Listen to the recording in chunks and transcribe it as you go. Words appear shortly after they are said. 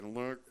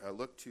and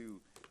look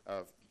to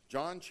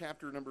John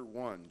chapter number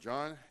 1.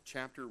 John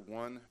chapter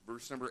 1,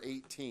 verse number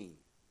 18.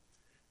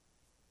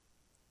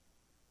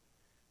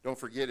 Don't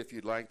forget, if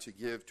you'd like to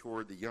give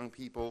toward the young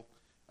people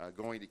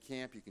going to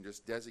camp, you can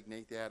just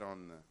designate that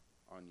on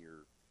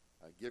your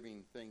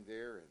giving thing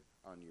there and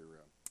on your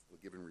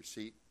giving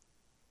receipt,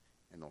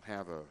 and they'll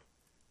have a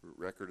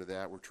record of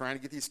that. We're trying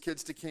to get these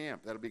kids to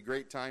camp. That'll be a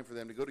great time for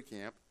them to go to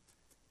camp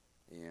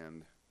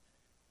and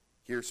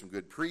hear some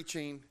good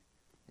preaching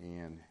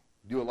and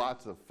do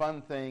lots of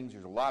fun things.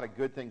 There's a lot of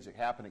good things that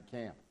happen at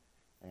camp,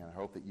 and I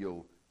hope that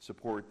you'll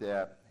support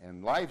that.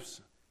 And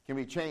lives can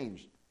be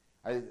changed.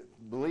 I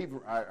believe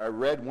I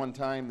read one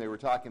time they were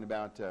talking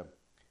about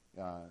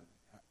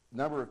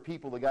number of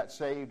people that got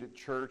saved at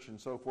church and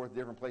so forth,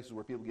 different places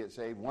where people get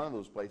saved. One of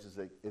those places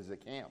is a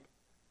camp.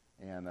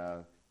 And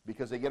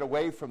because they get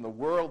away from the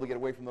world, they get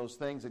away from those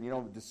things,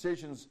 and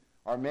decisions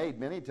are made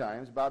many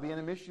times about being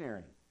a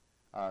missionary,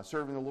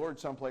 serving the Lord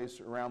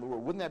someplace around the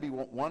world. Wouldn't that be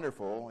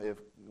wonderful if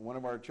one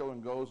of our children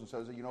goes and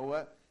says, you know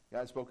what,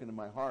 God's spoken to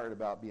my heart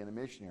about being a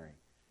missionary,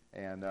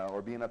 and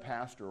or being a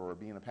pastor, or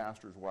being a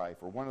pastor's wife,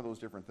 or one of those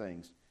different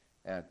things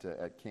at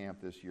camp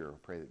this year. I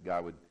pray that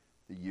God would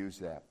use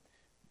that.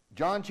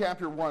 John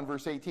chapter 1,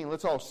 verse 18.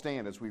 Let's all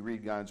stand as we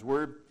read God's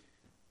word.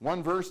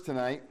 One verse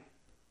tonight.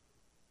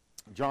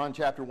 John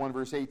chapter 1,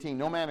 verse 18.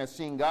 No man has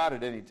seen God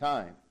at any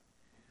time.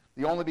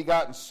 The only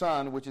begotten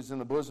Son, which is in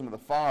the bosom of the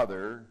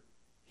Father,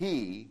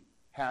 he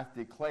hath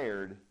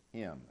declared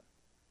him.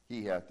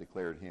 He hath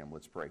declared him.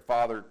 Let's pray.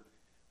 Father,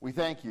 we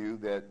thank you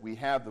that we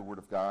have the word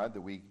of God,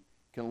 that we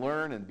can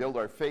learn and build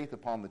our faith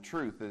upon the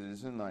truth that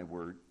is in thy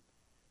word.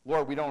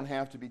 Lord, we don't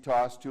have to be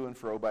tossed to and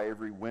fro by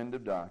every wind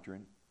of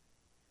doctrine.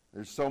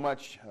 There's so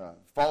much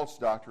false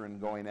doctrine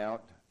going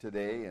out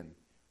today, and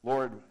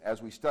Lord, as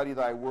we study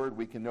thy word,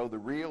 we can know the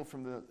real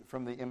from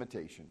the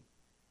imitation.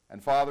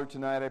 And Father,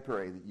 tonight I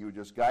pray that you would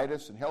just guide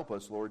us and help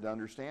us, Lord, to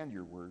understand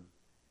your word.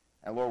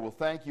 And Lord, we'll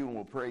thank you and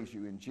we'll praise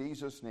you. In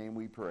Jesus' name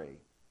we pray.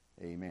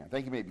 Amen.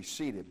 Thank you. You may be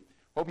seated.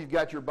 Hope you've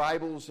got your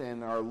Bibles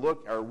and are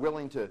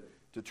willing to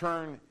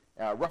turn,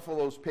 ruffle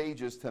those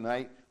pages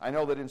tonight. I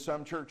know that in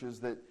some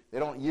churches that they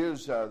don't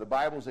use the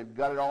Bibles, they've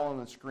got it all on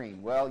the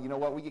screen. Well, you know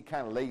what? We get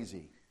kind of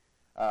lazy.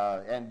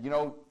 And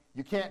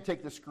you can't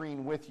take the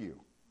screen with you.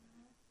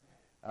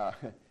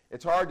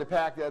 It's hard to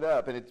pack that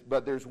up,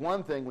 but there's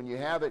one thing, when you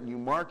have it and you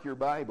mark your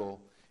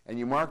Bible and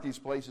you mark these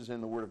places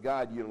in the Word of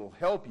God, it'll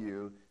help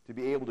you to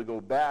be able to go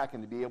back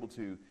and to be able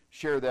to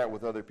share that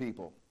with other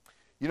people.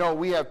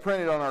 We have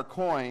printed on our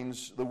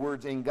coins the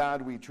words, "In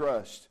God we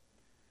trust."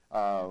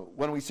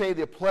 When we say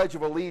the Pledge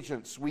of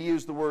Allegiance, we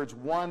use the words,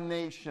 "one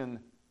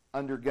nation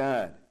under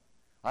God."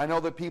 I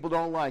know that people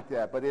don't like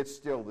that, but it's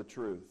still the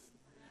truth.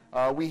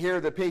 We hear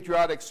the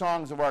patriotic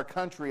songs of our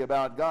country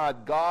about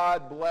God.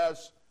 God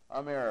bless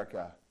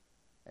America.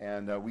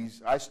 And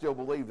I still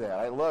believe that.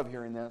 I love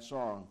hearing that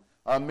song.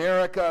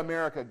 America,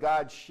 America,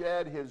 God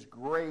shed his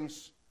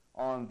grace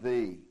on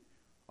thee.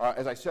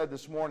 As I said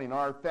this morning,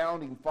 our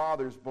founding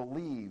fathers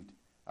believed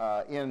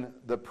in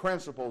the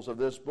principles of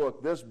this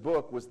book. This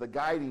book was the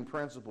guiding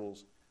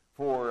principles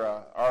for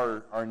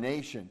our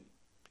nation.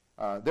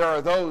 There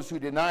are those who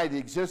deny the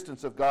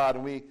existence of God,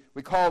 and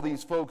we call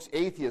these folks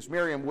atheists.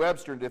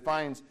 Merriam-Webster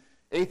defines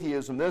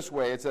atheism this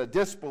way: it's a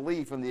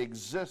disbelief in the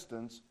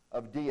existence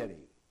of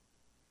deity.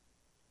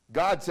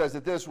 God says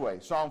it this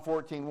way, Psalm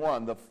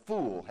 14:1, "The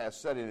fool has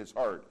said in his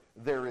heart,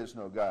 there is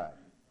no God."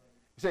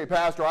 You say,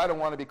 "Pastor, I don't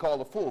want to be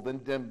called a fool."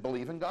 Then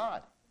believe in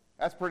God.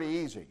 That's pretty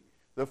easy.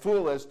 The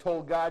fool has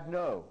told God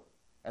no.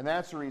 And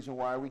that's the reason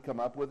why we come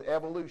up with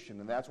evolution.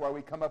 And that's why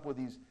we come up with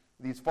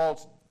these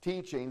false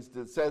teachings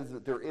that says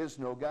that there is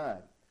no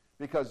God.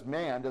 Because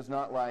man does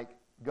not like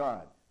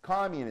God.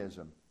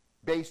 Communism,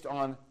 based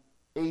on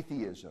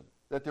atheism,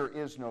 that there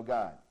is no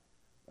God.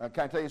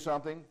 Can I tell you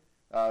something?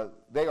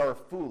 They are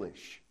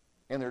foolish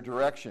in their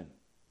direction.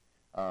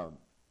 There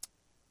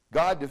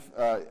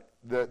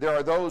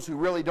are those who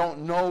really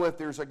don't know if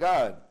there's a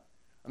God,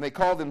 and they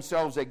call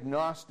themselves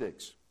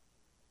agnostics.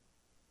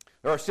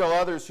 There are still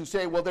others who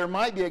say, well, there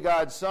might be a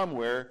God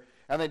somewhere,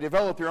 and they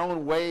develop their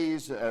own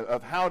ways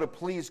of how to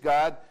please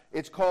God.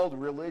 It's called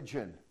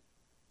religion.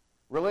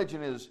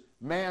 Religion is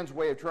man's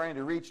way of trying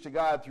to reach to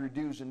God through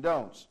do's and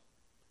don'ts.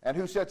 And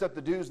who sets up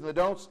the do's and the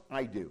don'ts?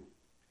 I do.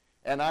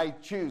 And I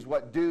choose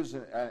what do's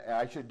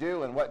I should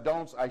do and what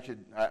don'ts I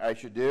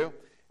should do.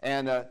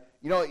 And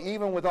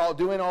even with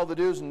doing all the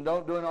do's and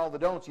doing all the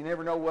don'ts, you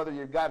never know whether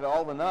you've got it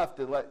all enough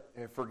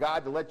for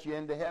God to let you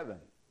into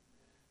heaven.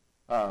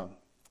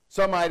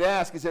 Some might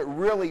ask, is it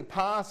really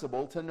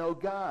possible to know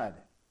God?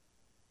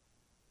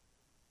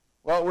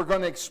 Well, we're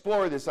going to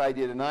explore this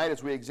idea tonight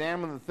as we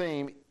examine the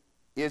theme,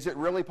 is it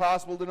really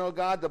possible to know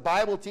God? The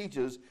Bible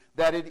teaches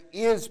that it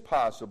is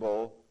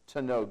possible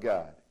to know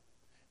God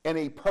in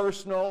a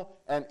personal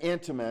and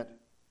intimate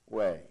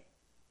way.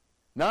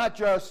 Not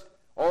just,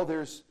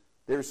 there's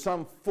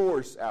some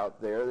force out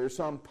there, there's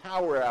some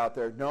power out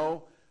there.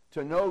 No,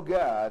 to know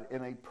God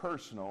in a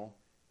personal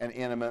and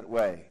intimate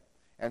way.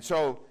 And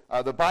so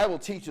the Bible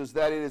teaches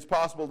that it is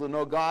possible to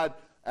know God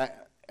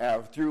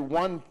through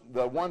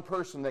the one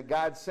person that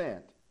God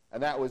sent,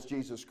 and that was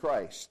Jesus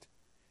Christ.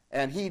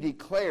 And he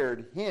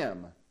declared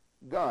him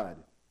God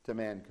to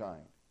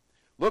mankind.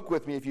 Look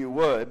with me, if you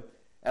would,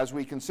 as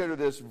we consider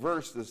this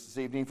verse this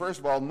evening. First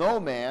of all, no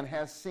man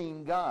has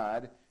seen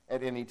God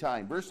at any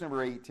time. Verse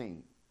number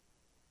 18.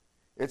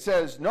 It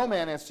says, no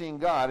man has seen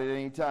God at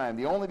any time.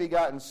 The only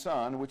begotten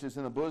Son, which is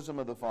in the bosom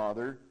of the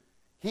Father,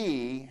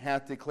 he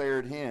hath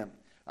declared him.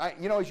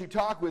 As you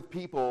talk with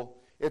people,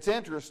 it's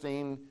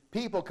interesting.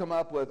 People come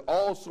up with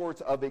all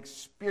sorts of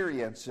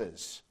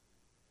experiences.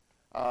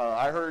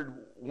 I've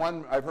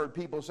heard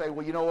people say,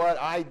 well, you know what?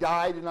 I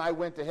died and I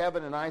went to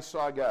heaven and I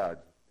saw God.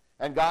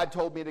 And God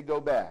told me to go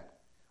back.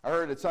 I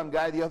heard that some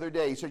guy the other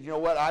day, he said, you know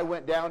what? I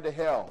went down to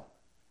hell.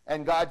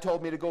 And God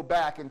told me to go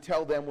back and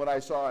tell them what I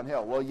saw in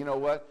hell. Well, you know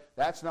what?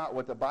 That's not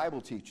what the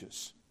Bible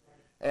teaches.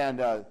 And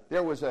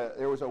there was a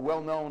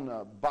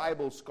well-known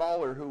Bible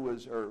scholar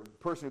or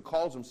person who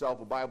calls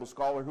himself a Bible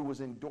scholar who was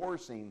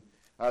endorsing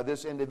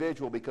this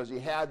individual because he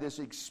had this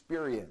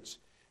experience.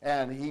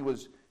 And he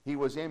was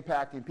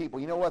impacting people.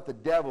 You know what? The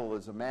devil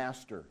is a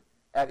master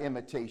at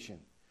imitation.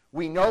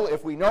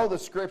 If we know the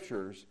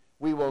Scriptures,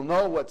 we will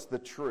know what's the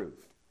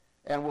truth.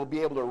 And we'll be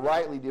able to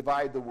rightly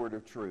divide the word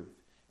of truth.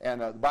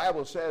 And the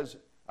Bible says,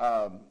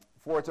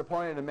 for it's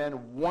appointed to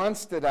men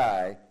once to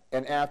die,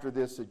 and after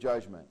this the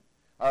judgment.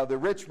 The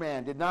rich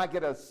man did not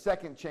get a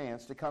second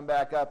chance to come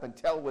back up and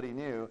tell what he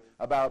knew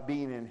about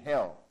being in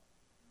hell.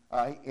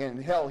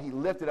 In hell, he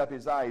lifted up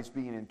his eyes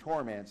being in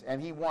torments,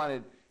 and he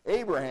wanted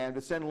Abraham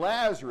to send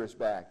Lazarus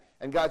back.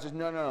 And God says,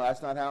 no,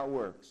 that's not how it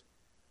works.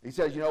 He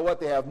says, you know what?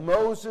 They have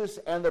Moses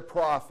and the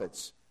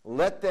prophets.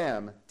 Let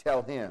them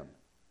tell him.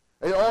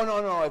 They, oh,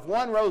 no. If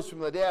one rose from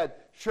the dead,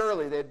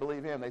 surely they'd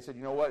believe him. They said,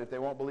 you know what? If they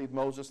won't believe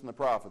Moses and the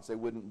prophets, they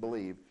wouldn't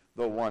believe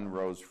the one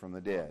rose from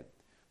the dead.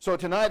 So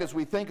tonight, as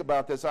we think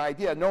about this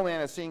idea, no man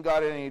has seen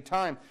God at any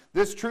time,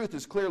 this truth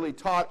is clearly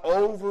taught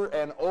over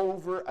and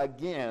over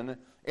again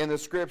in the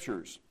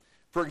Scriptures.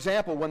 For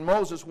example, when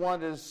Moses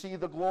wanted to see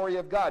the glory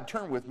of God,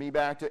 turn with me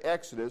back to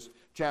Exodus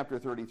chapter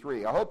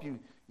 33. I hope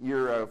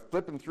you're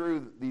flipping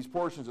through these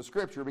portions of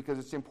Scripture because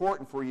it's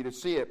important for you to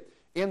see it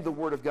in the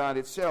Word of God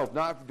itself,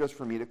 not just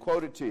for me to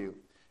quote it to you.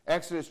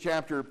 Exodus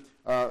chapter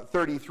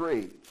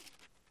 33.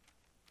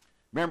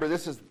 Remember,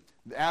 this is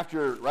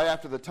right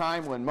after the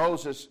time when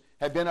Moses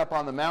had been up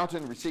on the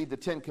mountain, received the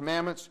 10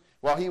 Commandments.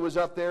 While he was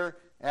up there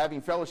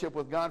having fellowship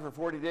with God for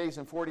 40 days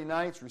and 40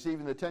 nights,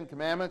 receiving the 10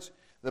 Commandments,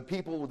 the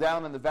people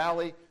down in the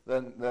valley,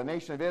 the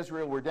nation of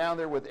Israel, were down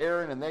there with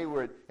Aaron, and they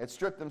had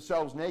stripped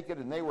themselves naked,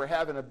 and they were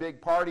having a big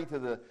party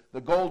to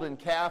the golden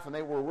calf, and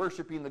they were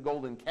worshiping the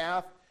golden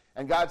calf.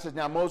 And God says,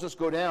 now Moses,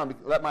 go down,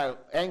 let my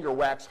anger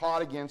wax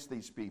hot against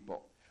these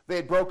people. They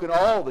had broken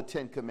all the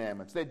 10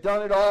 Commandments. They'd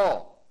done it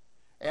all.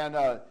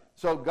 And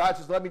so God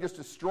says, let me just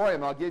destroy them,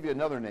 and I'll give you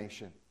another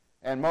nation.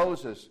 And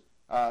Moses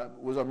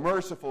was a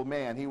merciful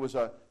man. He was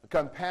a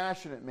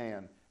compassionate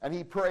man. And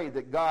he prayed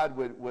that God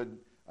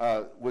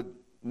would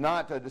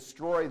not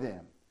destroy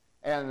them.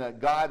 And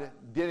God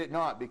did it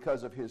not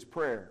because of his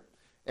prayer.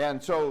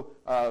 And so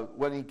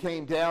when he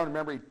came down,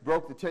 remember, he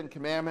broke the 10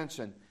 Commandments.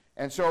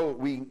 And so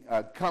we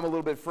come a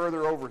little bit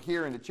further over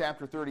here into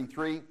chapter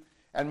 33.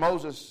 And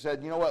Moses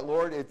said, you know what,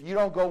 Lord, if you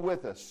don't go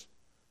with us,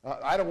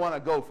 I don't want to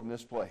go from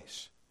this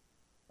place.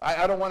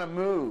 I don't want to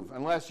move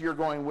unless you're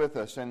going with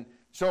us. And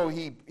so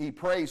he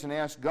prays and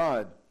asks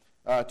God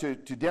to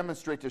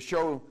demonstrate, to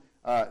show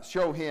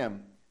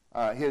him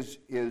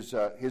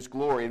his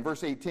glory. In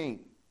verse 18,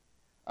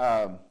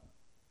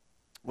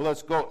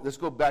 let's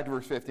go back to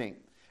verse 15.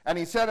 And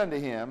he said unto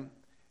him,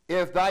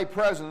 if thy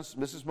presence,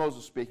 this is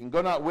Moses speaking,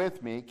 go not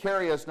with me,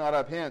 carry us not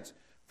up hence,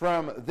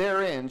 from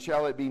therein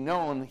shall it be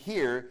known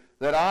here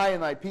that I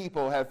and thy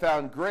people have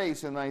found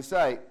grace in thy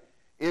sight.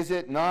 Is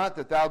it not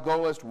that thou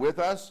goest with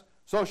us?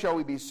 So shall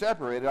we be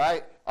separated,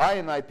 I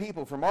and thy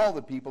people, from all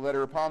the people that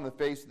are upon the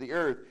face of the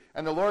earth.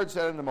 And the Lord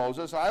said unto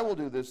Moses, I will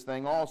do this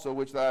thing also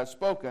which thou hast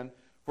spoken,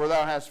 for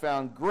thou hast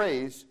found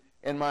grace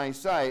in my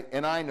sight,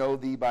 and I know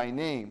thee by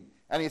name.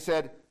 And he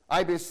said,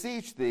 I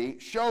beseech thee,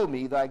 show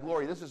me thy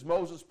glory. This is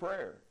Moses'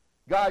 prayer.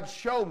 God,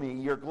 show me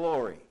your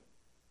glory.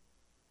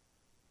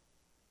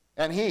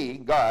 And he,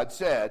 God,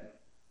 said,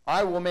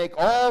 I will make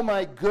all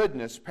my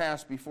goodness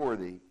pass before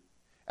thee,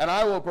 and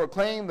I will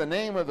proclaim the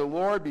name of the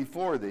Lord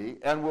before thee,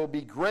 and will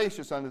be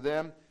gracious unto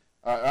them,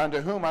 unto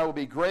whom I will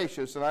be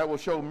gracious, and I will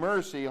show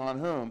mercy on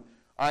whom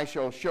I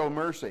shall show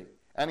mercy.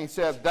 And he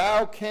said,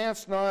 thou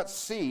canst not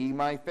see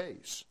my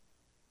face,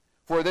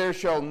 for there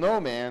shall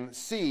no man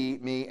see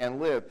me and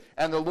live.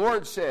 And the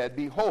Lord said,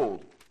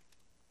 behold,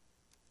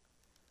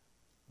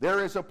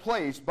 there is a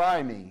place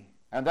by me,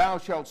 and thou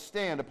shalt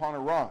stand upon a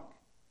rock.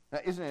 Now,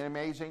 isn't it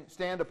amazing?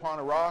 Stand upon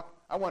a rock.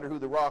 I wonder who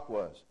the rock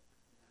was.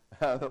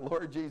 The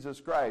Lord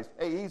Jesus Christ.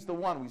 Hey, he's the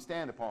one we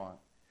stand upon.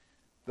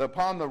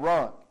 Upon the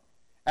rock.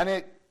 And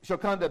it shall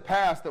come to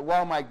pass that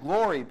while my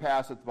glory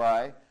passeth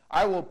by,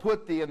 I will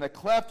put thee in the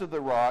cleft of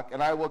the rock,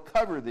 and I will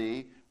cover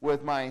thee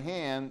with my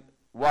hand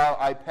while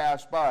I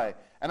pass by.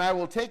 And I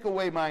will take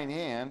away mine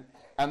hand,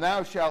 and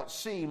thou shalt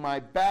see my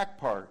back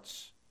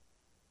parts.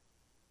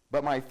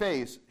 but my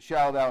face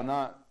shall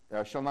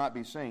not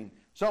be seen.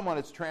 Someone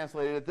has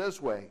translated it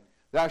this way: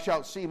 thou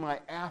shalt see my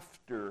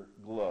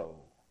afterglow.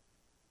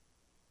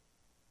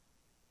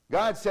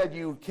 God said,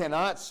 you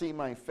cannot see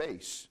my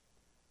face,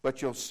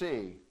 but you'll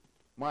see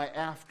my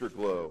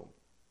afterglow.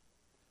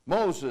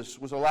 Moses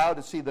was allowed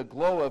to see the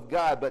glow of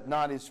God, but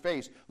not his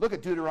face. Look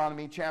at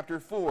Deuteronomy chapter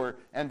 4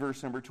 and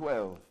verse number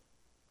 12.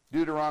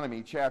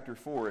 Deuteronomy chapter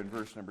 4 and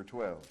verse number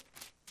 12.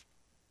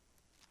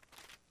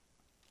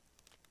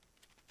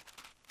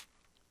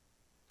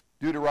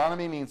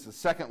 Deuteronomy means the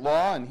second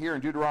law, and here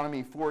in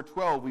Deuteronomy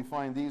 4:12 we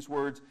find these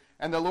words: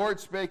 And the Lord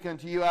spake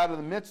unto you out of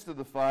the midst of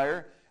the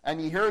fire, and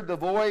ye heard the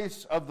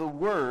voice of the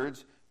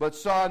words, but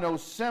saw no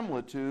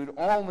similitude,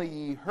 only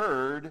ye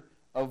heard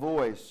a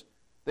voice.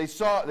 They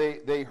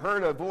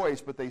heard a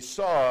voice, but they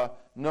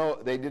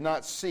did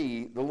not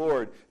see the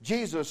Lord.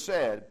 Jesus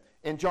said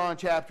in John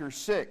chapter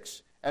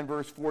 6 and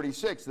verse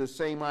 46, the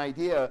same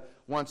idea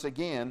once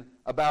again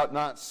about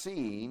not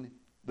seeing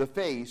the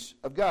face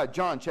of God.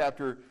 John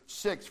chapter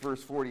 6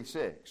 verse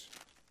 46.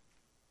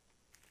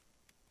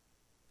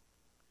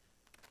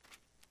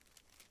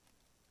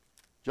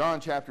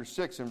 John chapter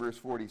 6 and verse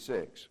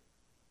 46.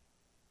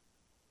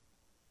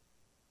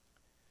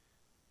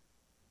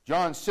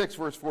 John 6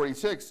 verse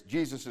 46,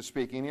 Jesus is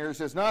speaking here. He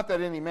says, Not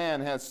that any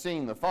man has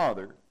seen the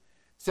Father,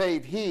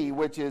 save he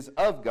which is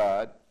of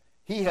God.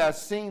 He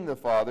has seen the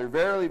Father.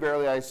 Verily,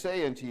 verily, I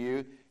say unto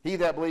you, he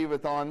that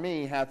believeth on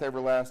me hath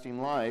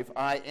everlasting life.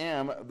 I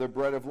am the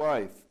bread of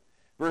life.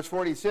 Verse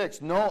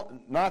 46, No,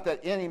 not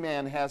that any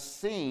man has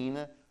seen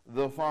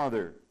the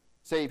Father,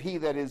 save he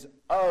that is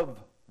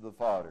of the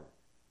Father.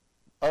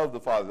 Of the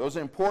Father. Those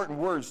are important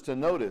words to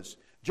notice.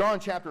 John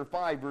chapter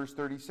 5, verse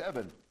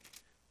 37.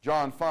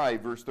 John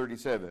 5, verse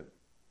 37.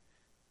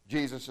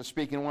 Jesus is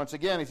speaking once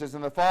again. He says,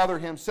 And the Father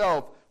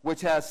himself,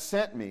 which hath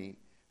sent me,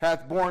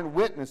 hath borne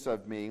witness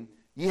of me.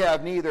 Ye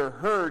have neither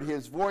heard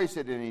his voice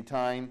at any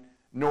time,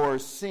 nor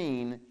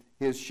seen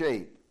his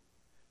shape.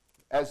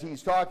 As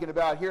he's talking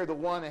about here, the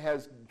one that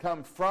has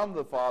come from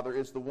the Father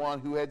is the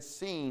one who had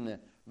seen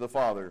the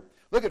Father.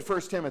 Look at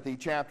 1 Timothy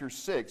chapter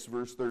 6,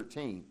 verse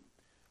 13.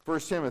 1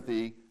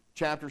 Timothy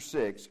chapter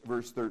 6,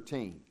 verse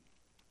 13.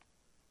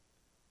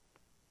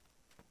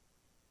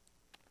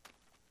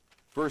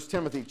 1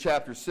 Timothy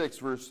chapter 6,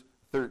 verse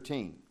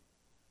 13.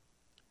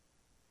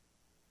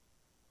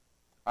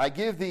 I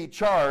give thee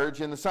charge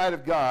in the sight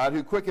of God,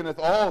 who quickeneth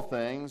all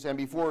things, and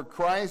before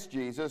Christ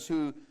Jesus,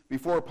 who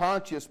before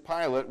Pontius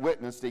Pilate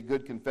witnessed a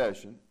good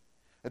confession,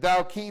 that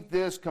thou keep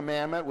this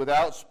commandment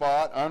without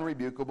spot,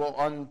 unrebukable,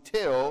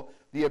 until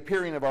the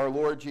appearing of our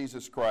Lord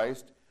Jesus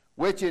Christ,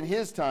 which in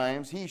his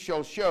times he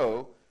shall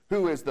show,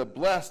 who is the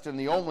blessed and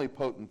the only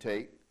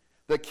potentate,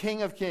 the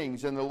King of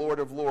kings and the Lord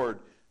of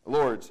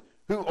lords,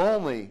 who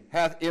only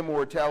hath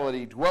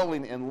immortality,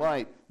 dwelling in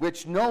light,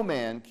 which no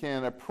man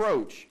can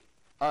approach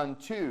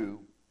unto,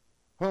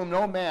 whom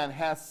no man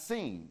hath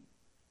seen,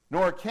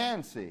 nor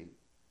can see,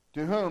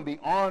 to whom be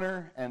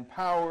honor and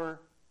power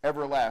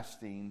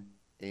everlasting.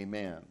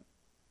 Amen.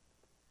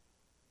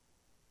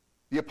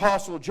 The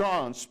Apostle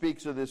John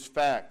speaks of this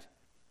fact,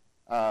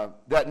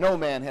 that no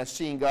man has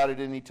seen God at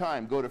any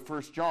time. Go to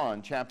 1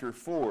 John chapter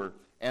 4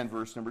 and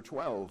verse number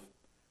 12.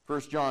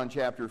 1 John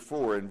chapter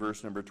 4 and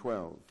verse number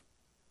 12.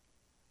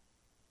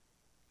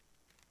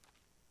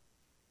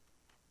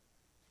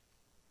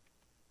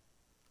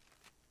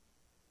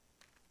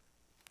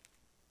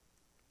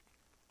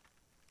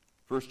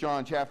 1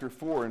 John chapter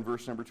 4 and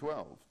verse number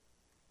 12.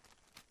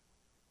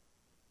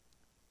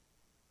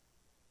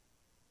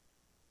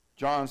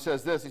 John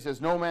says this, he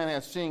says, No man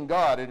hath seen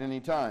God at any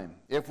time.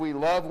 If we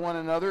love one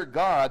another,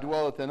 God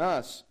dwelleth in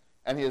us,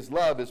 and his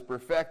love is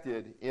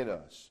perfected in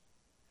us.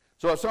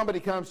 So if somebody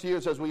comes to you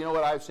and says, well, you know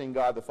what, I've seen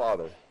God the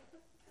Father.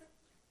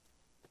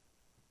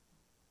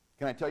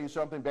 Can I tell you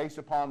something? Based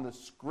upon the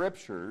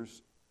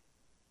Scriptures,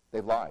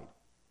 they've lied.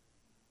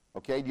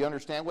 Okay, do you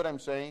understand what I'm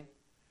saying?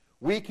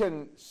 We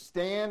can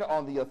stand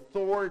on the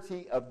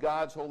authority of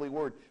God's holy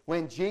word.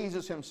 When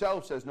Jesus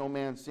himself says, no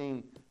man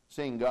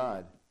seen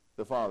God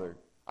the Father,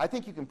 I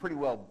think you can pretty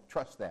well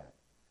trust that.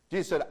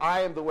 Jesus said,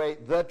 I am the way,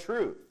 the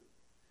truth.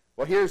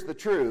 Well, here's the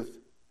truth.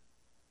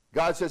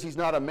 God says he's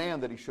not a man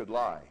that he should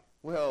lie.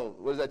 Well,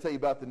 what does that tell you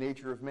about the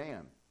nature of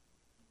man?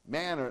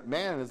 Man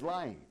is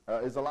lying,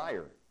 is a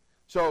liar.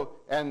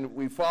 So, and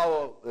we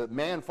follow,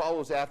 man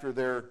follows after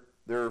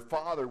their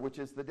father, which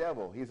is the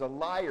devil. He's a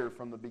liar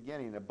from the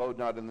beginning, abode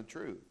not in the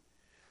truth.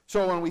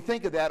 So when we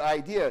think of that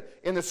idea,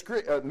 in the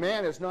script,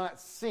 man has not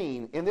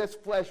seen, in this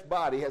flesh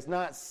body, has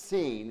not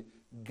seen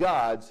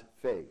God's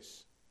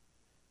face.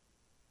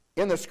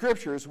 In the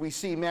Scriptures, we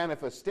see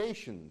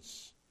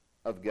manifestations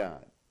of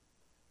God.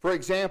 For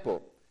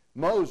example,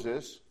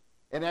 Moses,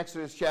 in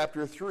Exodus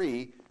chapter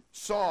 3,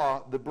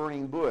 saw the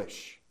burning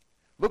bush.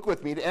 Look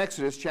with me to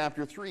Exodus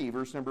chapter 3,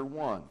 verse number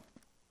 1.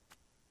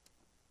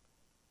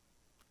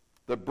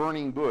 The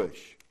burning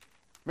bush.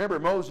 Remember,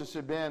 Moses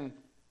had been,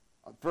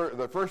 for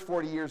the first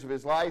 40 years of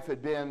his life,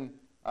 had been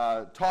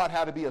taught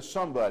how to be a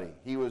somebody.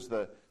 He was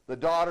the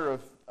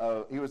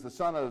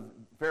son of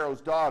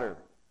Pharaoh's daughter.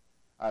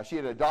 She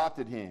had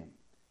adopted him.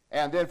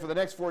 And then for the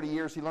next 40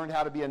 years, he learned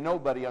how to be a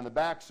nobody on the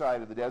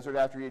backside of the desert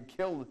after he had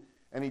killed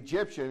an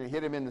Egyptian and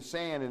hid him in the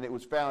sand, and it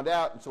was found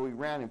out, and so he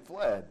ran and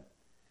fled.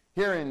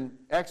 Here in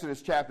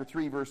Exodus chapter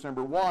 3, verse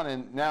number 1,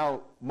 and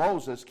now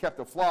Moses kept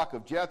a flock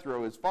of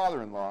Jethro, his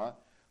father-in-law,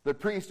 the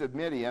priest of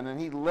Midian, and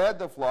he led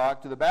the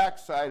flock to the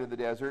backside of the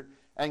desert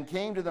and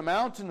came to the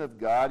mountain of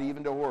God,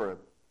 even to Horeb.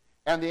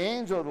 And the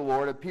angel of the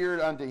Lord appeared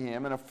unto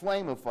him in a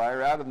flame of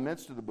fire out of the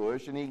midst of the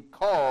bush, and he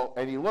called,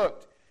 and he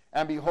looked,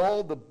 and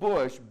behold, the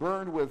bush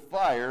burned with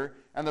fire,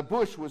 and the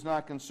bush was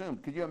not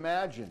consumed. Could you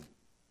imagine?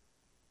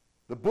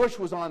 The bush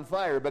was on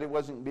fire, but it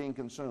wasn't being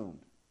consumed.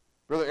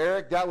 Brother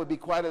Eric, that would be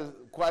quite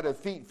a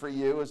feat for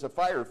you as a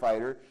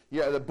firefighter.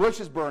 Yeah, the bush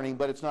is burning,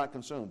 but it's not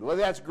consumed. Well,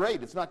 that's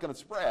great. It's not going to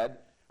spread.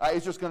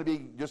 It's just going to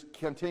be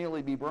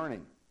continually be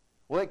burning.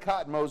 Well, it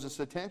caught Moses'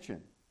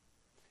 attention.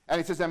 And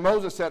he says, and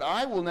Moses said,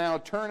 I will now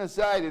turn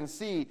aside and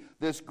see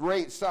this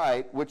great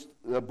sight, which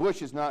the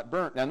bush is not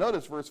burnt. Now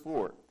notice verse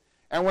 4.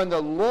 And when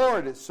the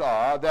Lord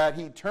saw that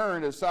he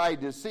turned aside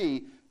to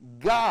see,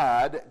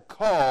 God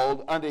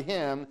called unto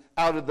him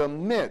out of the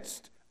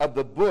midst of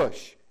the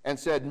bush and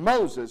said,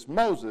 Moses,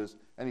 Moses.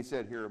 And he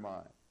said, here am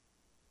I.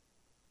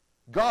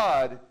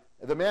 God,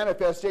 the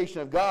manifestation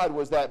of God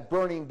was that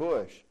burning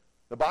bush.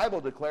 The Bible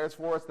declares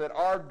for us that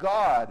our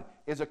God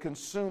is a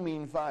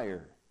consuming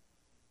fire.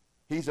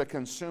 He's a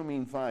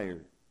consuming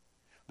fire.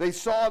 They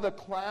saw the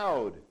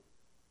cloud,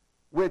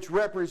 which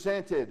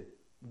represented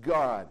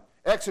God.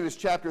 Exodus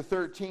chapter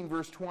 13,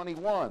 verse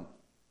 21.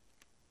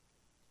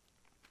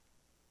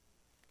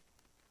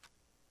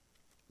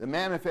 The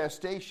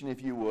manifestation,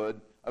 if you would,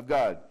 of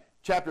God.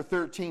 Chapter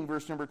 13,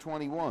 verse number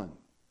 21.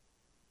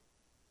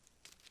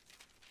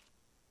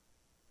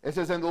 It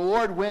says, and the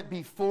Lord went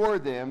before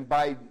them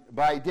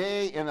by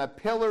day in a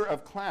pillar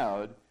of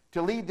cloud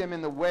to lead them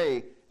in the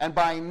way, and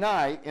by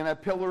night in a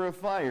pillar of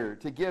fire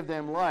to give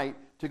them light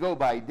to go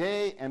by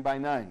day and by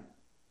night.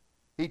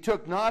 He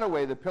took not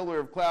away the pillar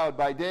of cloud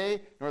by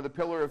day, nor the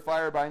pillar of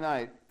fire by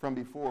night from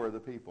before the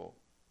people.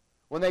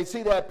 When they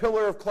see that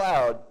pillar of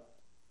cloud,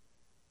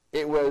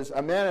 it was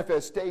a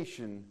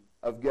manifestation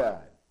of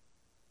God.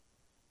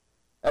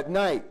 At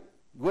night,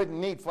 you wouldn't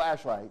need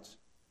flashlights.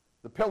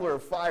 The pillar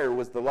of fire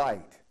was the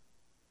light.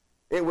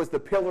 It was the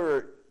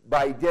pillar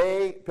by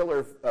day,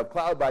 pillar of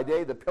cloud by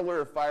day, the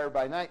pillar of fire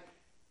by night.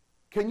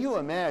 Can you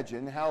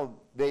imagine how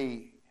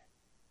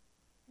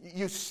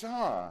you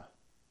saw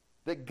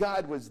that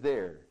God was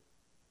there,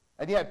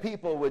 and yet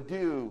people would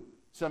do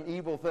some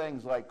evil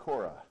things like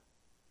Korah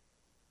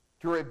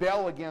to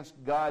rebel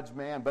against God's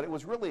man, but it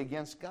was really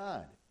against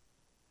God.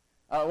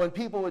 When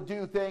people would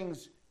do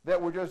things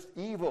that were just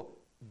evil,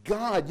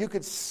 God, you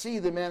could see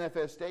the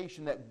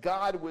manifestation that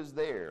God was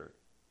there.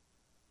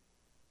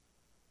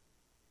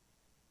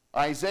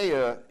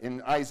 Isaiah,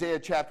 in Isaiah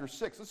chapter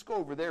 6, let's go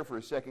over there for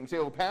a second. You say,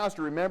 well,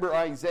 Pastor, remember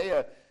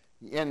Isaiah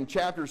in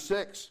chapter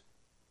 6?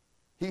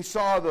 He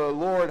saw the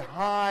Lord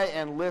high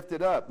and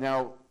lifted up.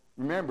 Now,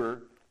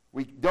 remember,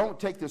 we don't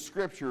take the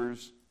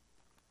scriptures,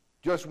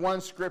 just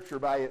one scripture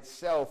by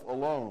itself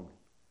alone.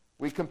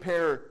 We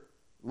compare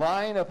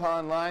line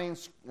upon line.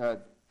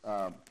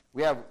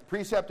 We have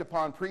precept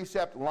upon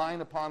precept,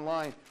 line upon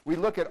line. We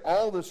look at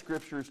all the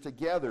scriptures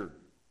together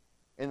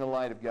in the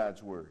light of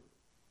God's word,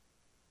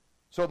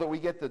 so that we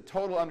get the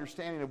total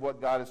understanding of what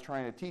God is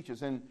trying to teach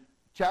us. In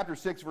chapter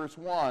 6, verse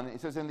 1,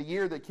 it says, in the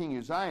year that King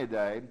Uzziah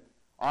died,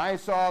 I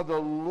saw the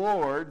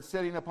Lord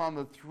sitting upon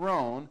the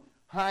throne,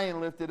 high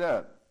and lifted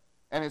up,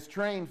 and his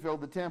train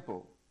filled the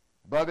temple.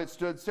 Above it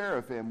stood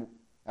seraphim.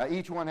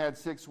 Each one had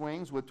 6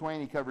 wings. With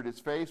twain he covered his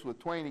face, with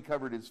twain he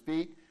covered his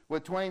feet,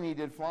 with twain he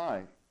did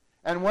fly.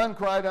 And one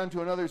cried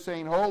unto another,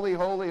 saying, Holy,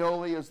 holy,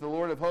 holy is the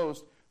Lord of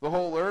hosts. The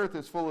whole earth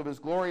is full of his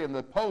glory. And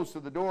the posts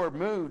of the door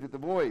moved at the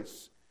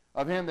voice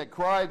of him that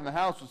cried, and the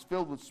house was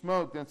filled with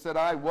smoke. Then said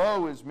I,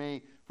 Woe is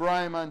me, for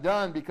I am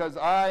undone, because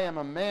I am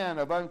a man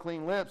of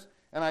unclean lips,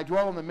 and I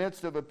dwell in the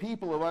midst of a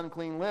people of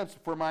unclean lips,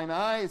 for mine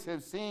eyes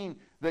have seen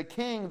the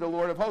King, the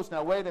Lord of hosts.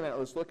 Now wait a minute,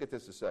 let's look at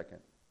this a second.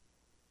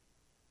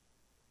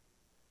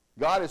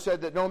 God has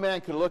said that no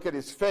man can look at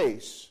his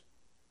face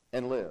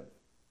and live.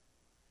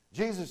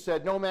 Jesus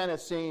said no man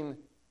has seen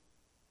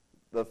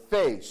the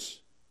face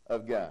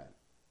of God.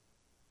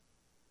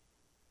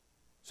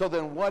 So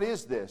then what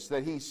is this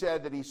that he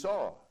said that he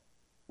saw?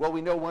 Well,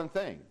 we know one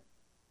thing.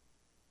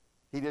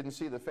 He didn't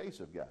see the face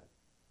of God.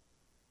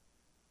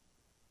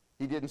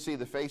 He didn't see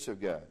the face of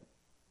God.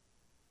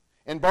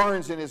 And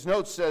Barnes in his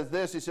notes says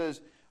this. He says,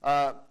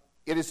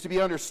 it is to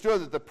be understood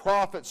that the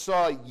prophet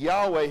saw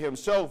Yahweh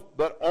himself,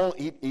 but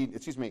only,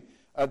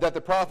 that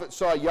the prophet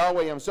saw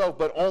Yahweh himself,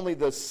 but only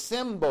the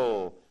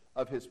symbol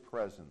of his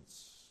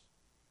presence.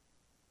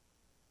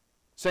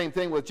 Same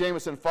thing with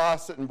Jameson,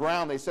 Fawcett, and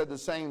Brown. They said the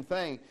same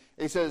thing.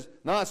 He says,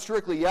 not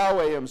strictly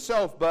Yahweh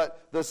himself,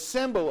 but the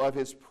symbol of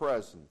his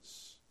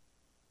presence.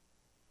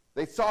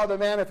 They saw the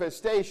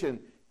manifestation.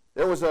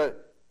 There was an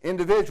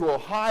individual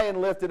high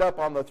and lifted up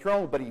on the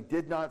throne, but he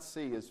did not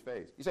see his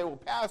face. You say, well,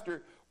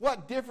 Pastor,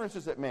 what difference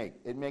does it make?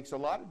 It makes a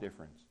lot of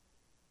difference.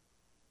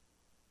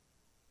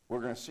 We're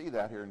going to see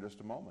that here in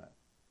just a moment.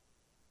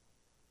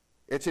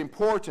 It's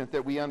important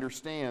that we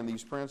understand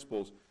these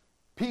principles.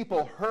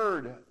 People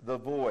heard the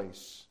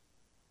voice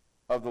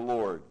of the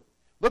Lord.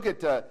 Look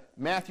at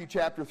Matthew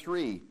chapter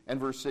 3 and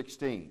verse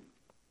 16.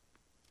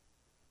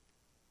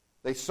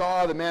 They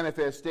saw the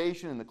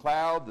manifestation in the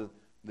cloud,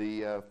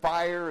 the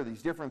fire,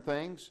 these different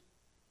things,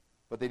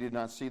 but they did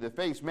not see the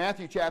face.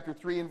 Matthew chapter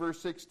 3 and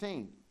verse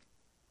 16.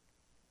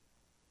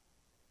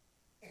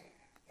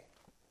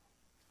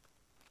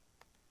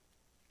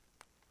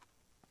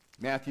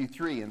 Matthew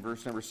 3 and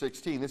verse number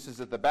 16. This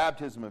is at the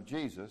baptism of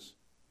Jesus.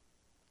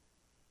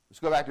 Let's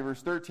go back to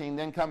verse 13.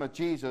 Then cometh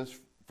Jesus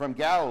from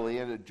Galilee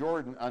unto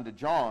Jordan unto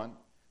John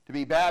to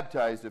be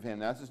baptized of him.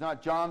 Now, this is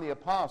not John the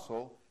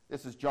Apostle.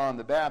 This is John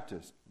the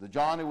Baptist, the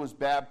John who was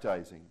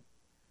baptizing.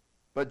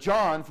 But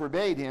John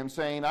forbade him,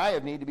 saying, I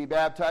have need to be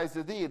baptized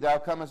of thee.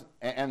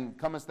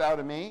 Comest thou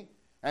to me?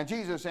 And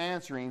Jesus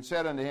answering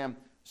said unto him,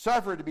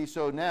 Suffer it to be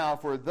so now,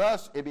 for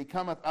thus it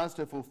becometh us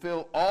to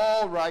fulfill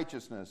all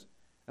righteousness.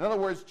 In other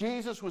words,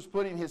 Jesus was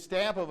putting his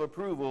stamp of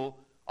approval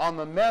on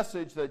the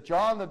message that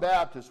John the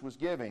Baptist was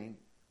giving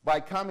by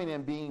coming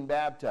and being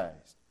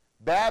baptized.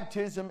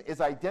 Baptism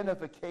is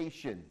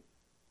identification.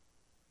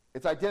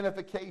 It's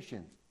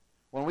identification.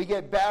 When we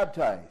get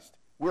baptized,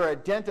 we're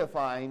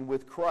identifying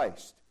with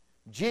Christ.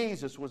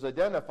 Jesus was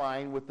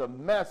identifying with the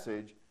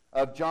message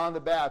of John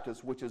the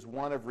Baptist, which is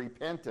one of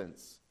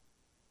repentance.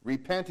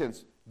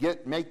 Repentance,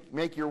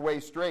 make your way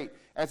straight.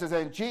 And it says,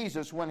 and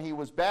Jesus, when he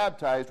was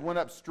baptized, went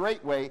up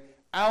straightway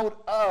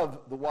out of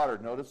the water.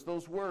 Notice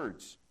those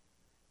words.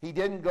 He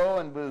didn't go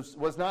and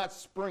was not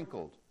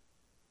sprinkled.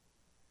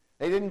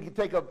 They didn't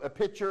take a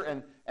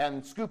pitcher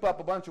and scoop up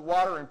a bunch of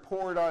water and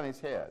pour it on his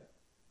head.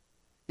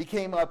 He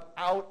came up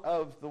out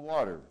of the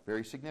water.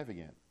 Very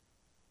significant.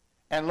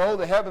 And lo,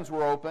 the heavens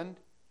were opened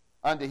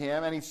unto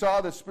him, and he saw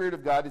the Spirit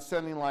of God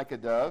descending like a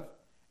dove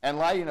and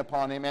lighting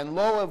upon him. And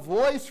lo, a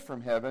voice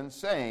from heaven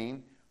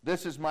saying,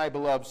 This is my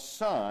beloved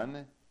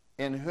Son,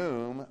 in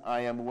whom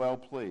I am well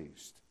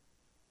pleased.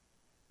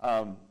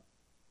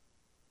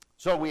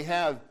 So we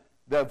have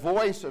the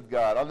voice of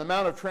God. On the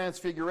Mount of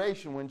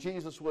Transfiguration, when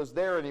Jesus was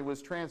there and he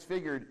was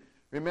transfigured,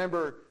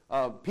 remember,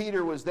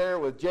 Peter was there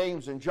with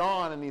James and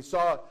John, and he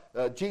saw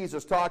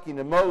Jesus talking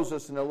to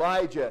Moses and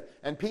Elijah.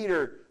 And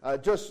Peter,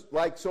 just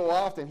like so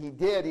often he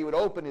did, he would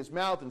open his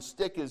mouth and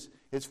stick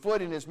his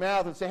foot in his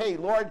mouth and say, Hey,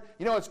 Lord,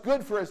 you know, it's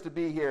good for us to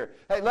be here.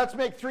 Hey, let's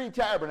make 3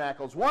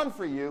 tabernacles, one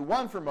for you,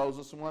 one for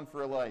Moses, and one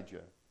for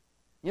Elijah.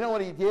 You know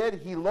what he did?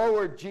 He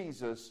lowered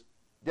Jesus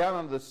down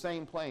on the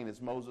same plane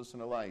as Moses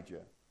and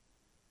Elijah.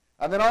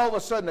 And then all of a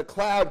sudden a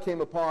cloud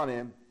came upon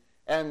him,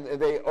 and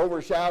they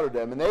overshadowed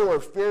him, and they were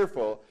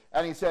fearful.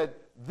 And he said,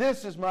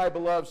 This is my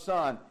beloved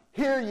Son.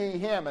 Hear ye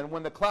him. And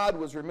when the cloud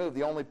was removed,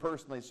 the only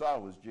person they saw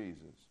was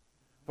Jesus.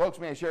 Folks,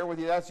 may I share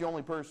with you, that's the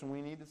only person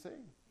we need to see.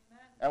 Amen.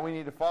 And we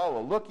need to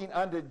follow. Looking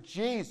unto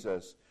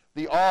Jesus,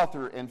 the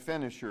author and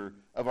finisher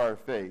of our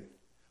faith.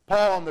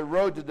 Paul on the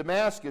road to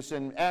Damascus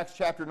in Acts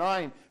chapter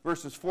 9,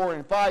 verses 4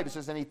 and 5, it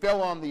says, And he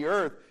fell on the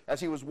earth as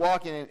he was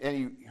walking, and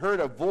he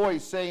heard a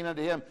voice saying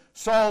unto him,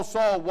 Saul,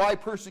 Saul, why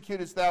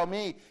persecutest thou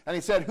me? And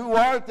he said, Who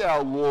art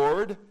thou,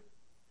 Lord?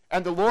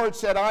 And the Lord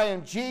said, I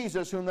am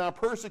Jesus, whom thou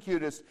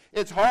persecutest.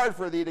 It's hard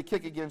for thee to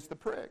kick against the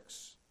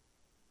pricks.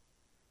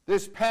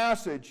 This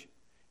passage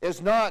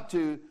is not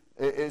to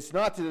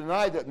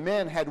deny that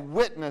men had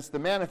witnessed the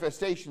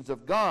manifestations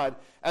of God,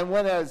 and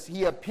when as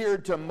he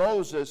appeared to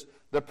Moses,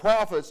 the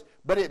prophets,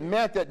 but it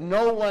meant that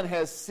no one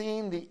has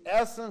seen the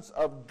essence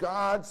of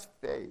God's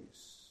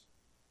face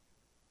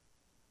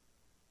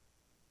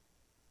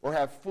or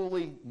have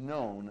fully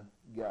known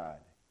God.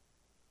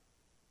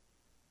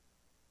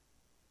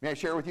 May I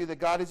share with you that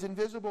God is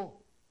invisible?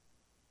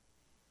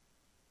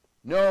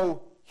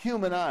 No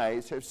human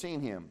eyes have seen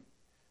him.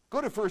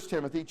 Go to 1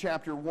 Timothy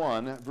chapter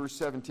 1, verse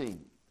 17.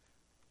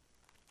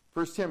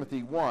 1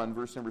 Timothy 1,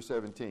 verse number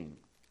 17.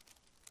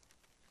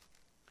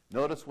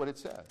 Notice what it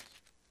says.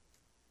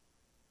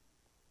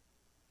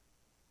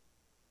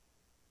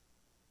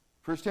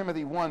 1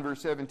 Timothy 1, verse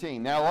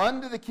 17. Now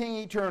unto the King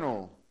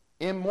eternal,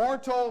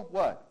 immortal,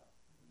 what?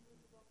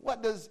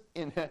 What does,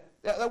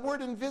 that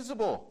word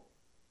invisible.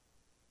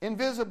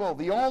 Invisible,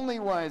 the only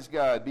wise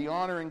God, be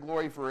honor and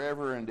glory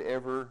forever and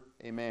ever.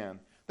 Amen.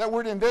 That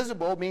word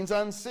invisible means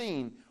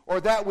unseen, or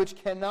that which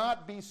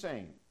cannot be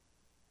seen.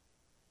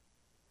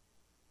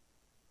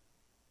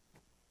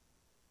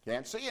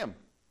 Can't see him.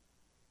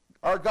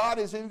 Our God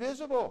is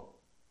invisible.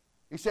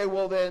 You say,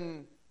 well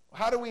then,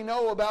 how do we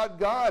know about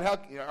God?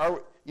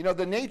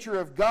 The nature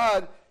of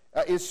God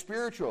is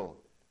spiritual.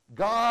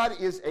 God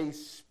is a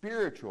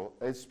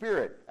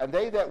spirit, and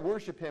they that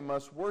worship him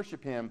must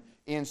worship him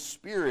in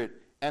spirit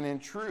and in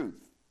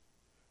truth.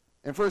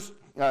 In 1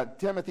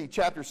 Timothy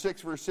chapter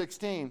 6, verse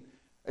 16,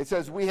 it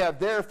says, We have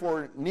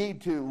therefore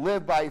need to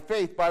live by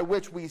faith, by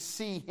which we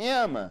see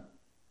him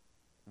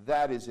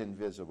that is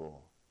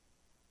invisible.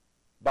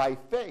 By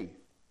faith,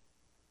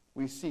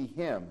 we see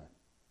him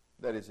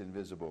that is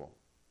invisible.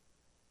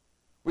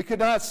 We could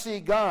not see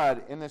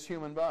God in this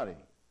human body.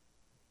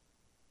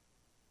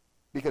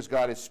 because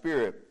God is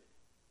spirit.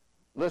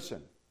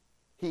 Listen,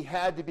 he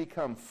had to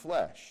become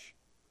flesh.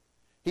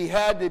 He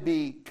had to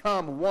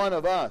become one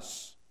of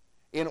us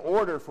in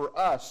order for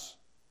us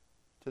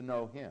to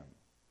know him.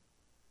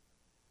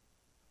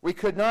 We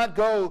could not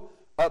go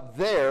up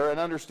there and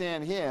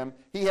understand him.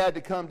 He had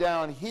to come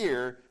down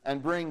here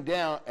and bring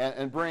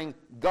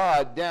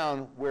God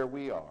down where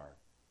we are.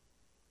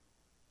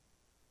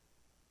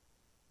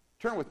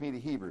 Turn with me to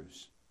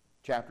Hebrews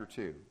chapter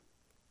 2.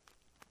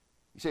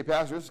 You say,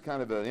 Pastor, this is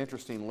kind of an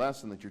interesting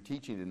lesson that you're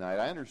teaching tonight.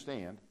 I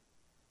understand.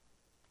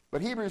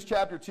 But Hebrews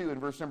chapter 2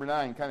 and verse number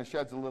 9 kind of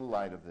sheds a little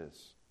light of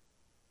this.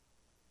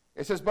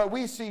 It says, but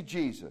we see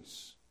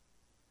Jesus,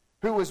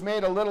 who was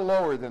made a little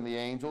lower than the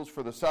angels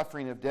for the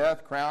suffering of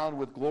death, crowned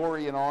with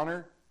glory and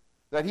honor,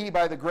 that he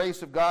by the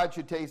grace of God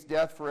should taste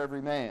death for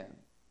every man.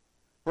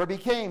 For it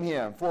became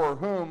him, for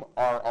whom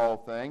are all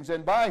things,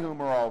 and by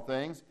whom are all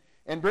things,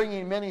 and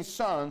bringing many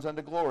sons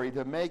unto glory,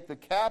 to make the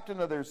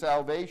captain of their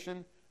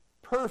salvation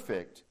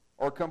perfect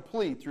or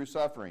complete through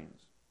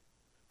sufferings.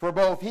 For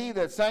both he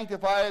that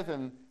sanctifieth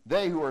and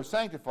they who are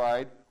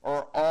sanctified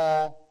are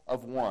all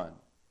of one.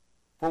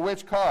 For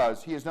which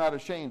cause he is not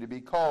ashamed to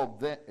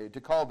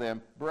call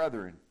them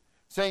brethren,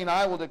 saying,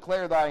 I will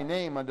declare thy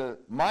name unto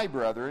my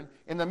brethren.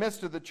 In the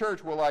midst of the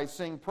church will I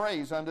sing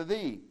praise unto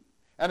thee.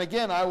 And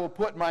again I will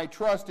put my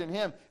trust in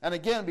him. And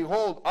again,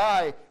 behold,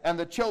 I and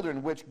the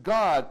children which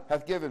God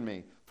hath given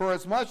me. For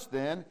as much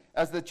then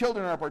as the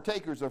children are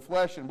partakers of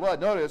flesh and blood,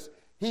 notice,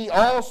 he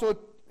also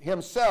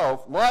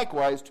himself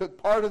likewise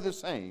took part of the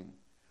same,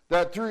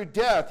 that through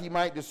death he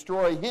might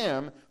destroy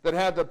him that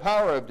had the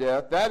power of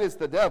death, that is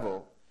the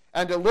devil,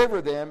 and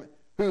deliver them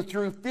who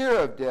through fear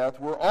of death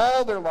were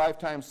all their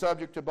lifetime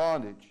subject to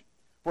bondage.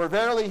 For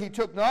verily he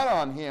took not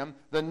on him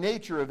the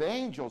nature of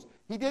angels.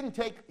 He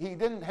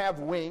didn't have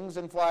wings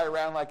and fly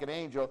around like an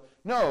angel.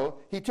 No,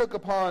 he took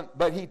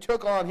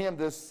on him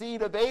the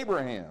seed of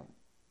Abraham.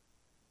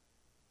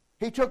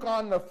 He took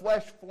on the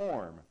flesh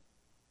form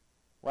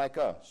like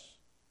us.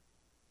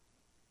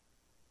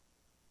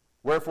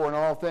 Wherefore in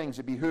all things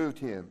it behooved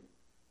him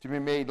to be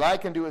made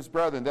like unto his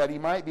brethren, that he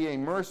might be a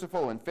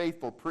merciful and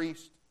faithful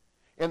priest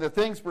in the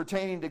things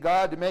pertaining to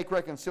God, to make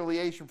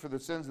reconciliation for the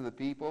sins of the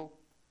people.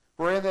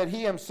 For in that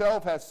he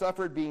himself hath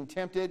suffered being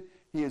tempted,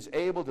 he is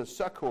able to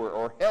succor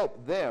or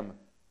help them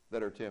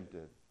that are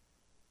tempted.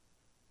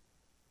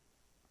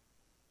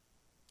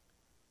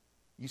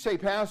 You say,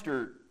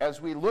 Pastor,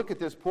 as we look at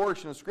this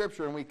portion of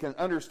Scripture and we can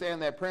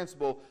understand that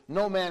principle,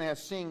 no man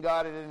has seen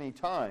God at any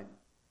time.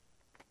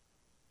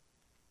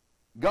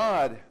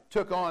 God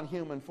took on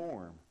human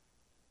form.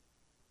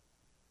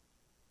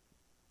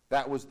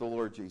 That was the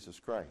Lord Jesus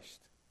Christ.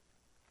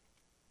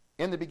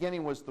 In the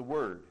beginning was the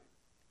Word.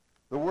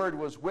 The Word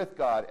was with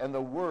God, and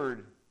the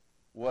Word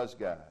was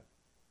God.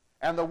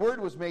 And the Word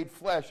was made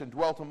flesh and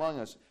dwelt among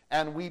us,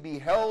 and we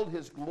beheld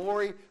his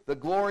glory, the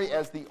glory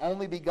as the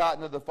only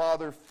begotten of the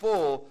Father,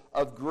 full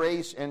of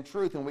grace and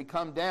truth. And we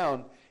come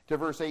down to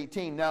verse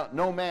 18. Now,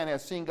 no man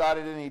has seen God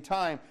at any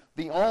time.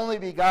 The only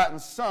begotten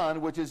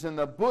Son, which is in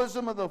the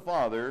bosom of the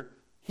Father,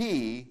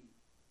 he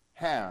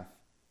hath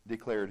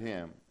declared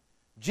him.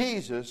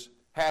 Jesus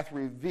hath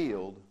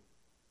revealed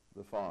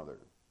the Father.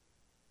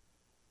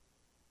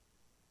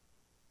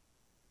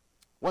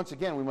 Once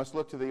again, we must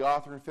look to the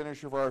author and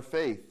finisher of our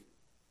faith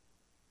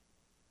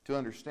to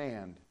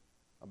understand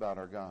about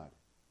our God.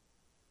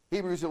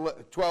 Hebrews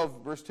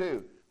 12, verse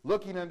 2,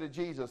 looking unto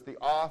Jesus, the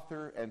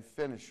author and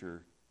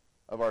finisher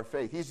of our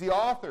faith. He's the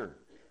author.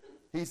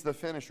 He's the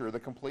finisher, the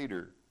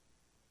completer.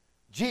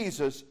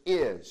 Jesus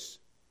is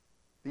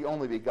the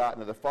only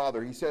begotten of the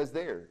Father. He says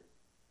there,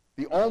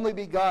 the only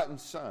begotten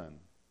Son.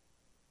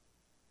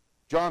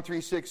 John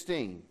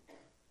 3:16,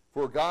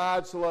 for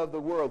God so loved the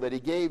world that he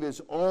gave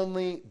his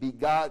only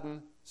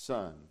begotten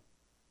Son,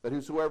 that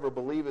whosoever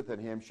believeth in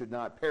him should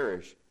not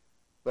perish,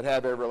 but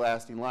have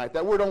everlasting life.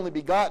 That word only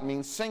begotten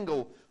means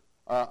single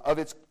of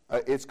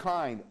its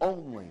kind,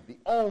 only, the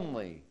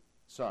only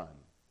Son.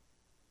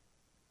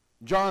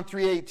 John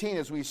 3:18,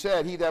 as we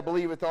said, he that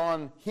believeth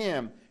on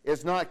him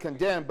is not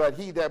condemned, but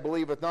he that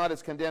believeth not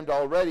is condemned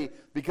already,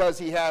 because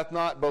he hath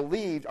not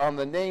believed on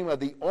the name of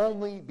the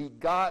only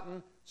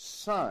begotten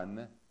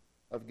Son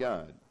of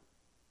God.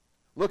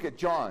 Look at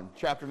John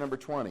chapter number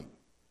 20.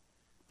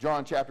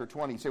 John chapter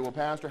 20. You say, well,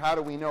 Pastor, how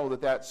do we know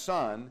that that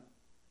Son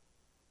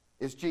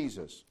is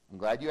Jesus? I'm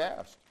glad you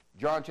asked.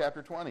 John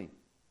chapter 20,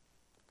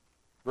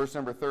 verse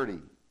number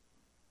 30.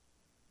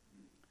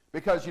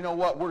 Because you know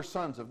what? We're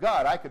sons of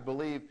God. I could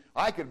believe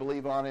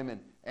on him,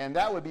 and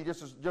that would be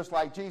just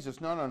like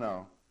Jesus.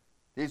 No.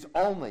 He's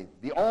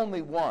the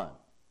only one.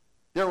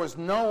 There was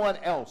no one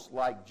else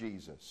like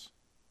Jesus.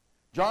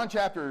 John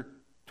chapter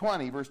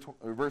 20,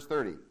 verse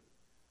 30.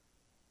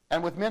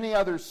 And with many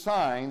other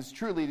signs,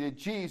 truly did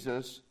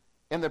Jesus,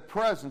 in the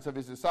presence of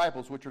his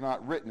disciples, which are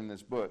not written in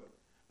this book.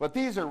 But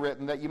these are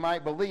written that you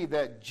might believe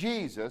that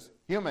Jesus,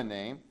 human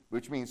name,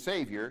 which means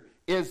Savior,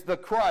 is the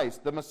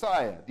Christ, the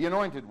Messiah, the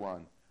Anointed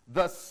One,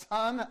 the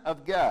Son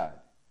of God.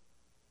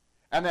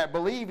 And that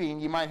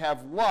believing you might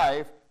have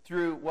life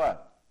through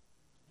what?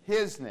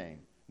 His name.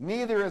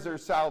 Neither is there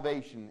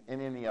salvation in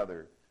any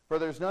other. For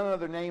there's none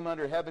other name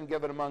under heaven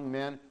given among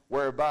men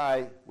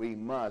whereby we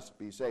must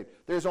be saved.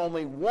 There's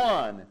only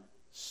one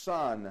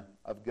Son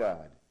of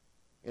God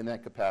in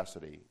that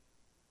capacity.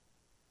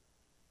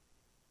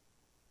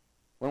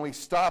 When we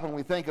stop and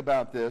we think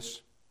about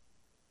this,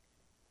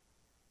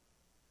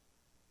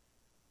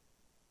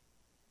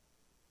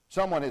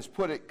 someone has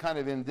put it kind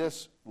of in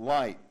this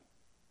light.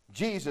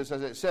 Jesus,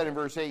 as it said in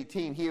verse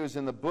 18, he was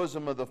in the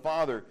bosom of the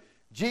Father.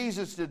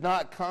 Jesus did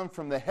not come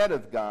from the head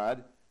of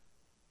God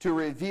to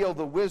reveal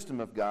the wisdom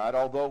of God,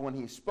 although when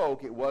he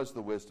spoke, it was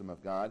the wisdom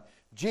of God.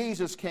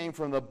 Jesus came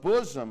from the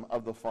bosom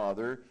of the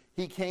Father.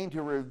 He came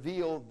to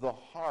reveal the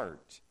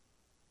heart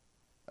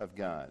of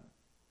God.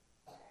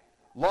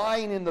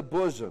 Lying in the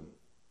bosom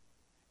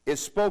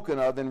is spoken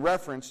of in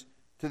reference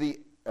to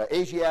the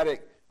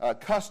Asiatic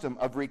custom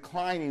of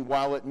reclining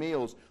while at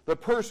meals. The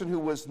person who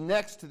was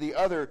next to the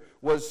other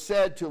was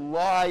said to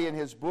lie in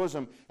his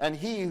bosom, and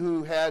he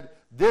who had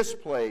this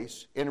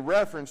place, in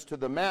reference to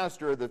the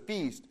master of the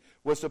feast,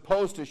 was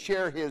supposed to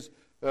share his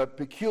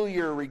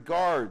peculiar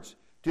regards,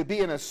 to be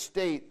in a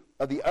state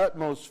of the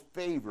utmost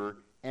favor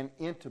and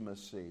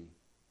intimacy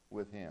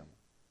with him.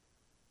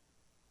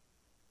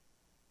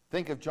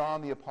 Think of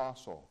John the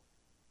Apostle.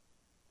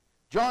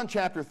 John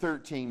chapter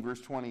 13,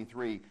 verse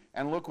 23,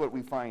 and look what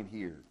we find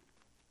here.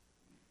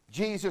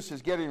 Jesus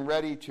is getting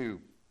ready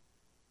to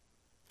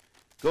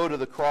go to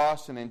the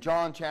cross, and in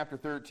John chapter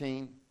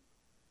 13,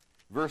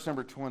 verse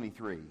number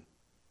 23,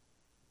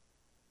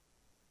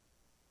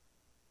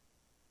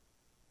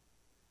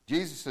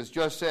 Jesus has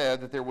just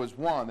said that there was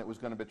one that was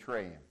going to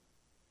betray him.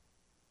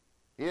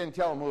 He didn't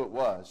tell him who it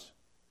was.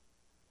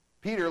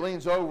 Peter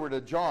leans over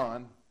to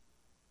John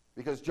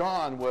because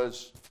John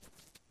was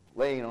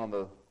laying on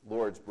the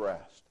Lord's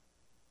breast.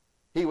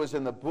 He was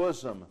in the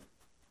bosom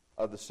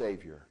of the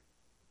Savior.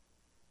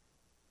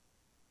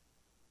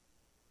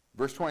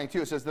 Verse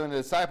 22, it says, Then the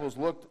disciples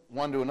looked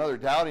one to another,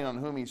 doubting on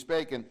whom he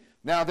spake. And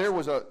now there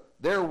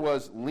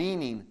was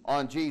leaning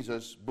on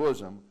Jesus'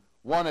 bosom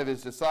one of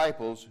his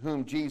disciples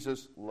whom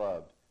Jesus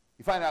loved.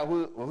 You find out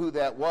who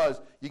that was.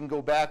 You can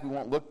go back. We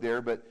won't look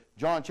there. But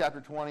John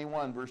chapter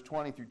 21, verse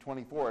 20 through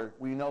 24,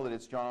 we know that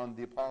it's John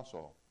the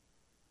Apostle.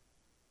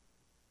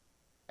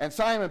 And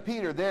Simon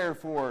Peter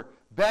therefore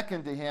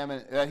beckoned to him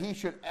that he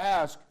should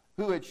ask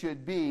who it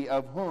should be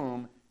of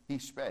whom he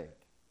spake.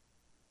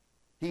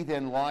 He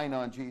then, lying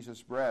on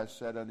Jesus' breast,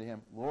 said unto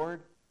him,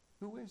 Lord,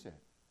 who is it?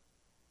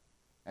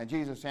 And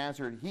Jesus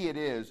answered, He it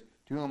is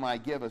to whom I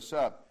give a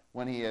sup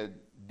when he had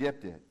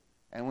dipped it.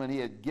 And when he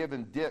had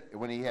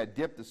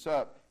dipped the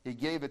sup, he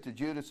gave it to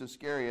Judas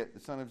Iscariot, the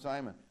son of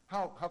Simon.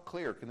 How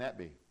clear can that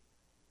be?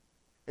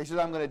 He says,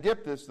 I'm going to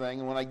dip this thing,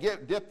 and when I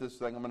dip this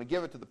thing, I'm going to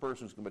give it to the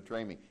person who's going to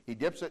betray me. He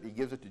dips it, he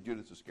gives it to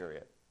Judas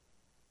Iscariot.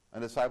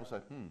 And the disciple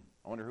said,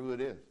 I wonder who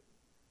it is.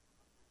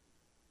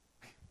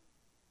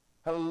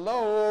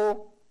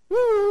 Hello?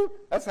 Woo!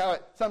 That's how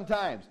it,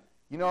 sometimes,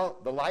 the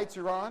lights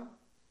are on,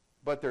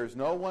 but there's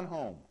no one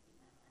home.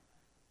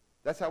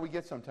 That's how we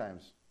get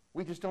sometimes.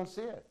 We just don't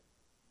see it.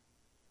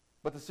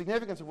 But the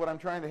significance of what I'm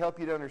trying to help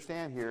you to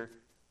understand here,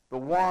 the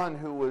one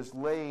who was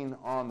laying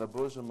on the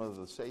bosom of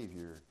the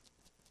Savior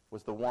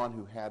was the one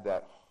who had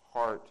that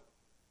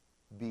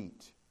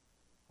heartbeat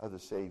of the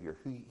Savior.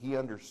 He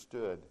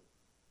understood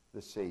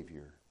the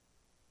Savior.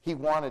 He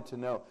wanted to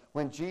know.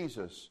 When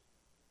Jesus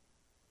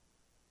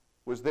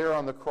was there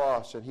on the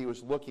cross and he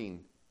was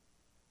looking,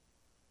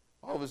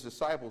 all of his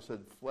disciples had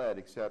fled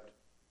except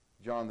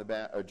John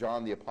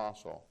the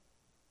Apostle.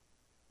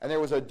 And there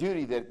was a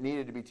duty that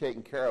needed to be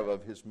taken care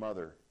of his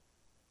mother.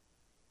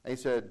 And he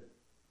said,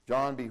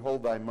 John,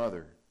 behold thy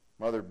mother.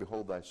 Mother,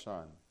 behold thy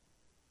son.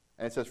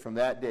 And it says from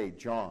that day,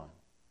 John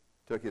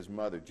took his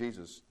mother,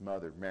 Jesus'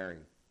 mother, Mary,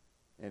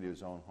 into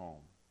his own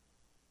home.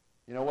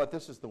 You know what?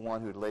 This is the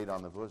one who had laid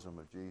on the bosom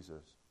of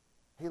Jesus.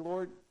 Hey,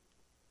 Lord,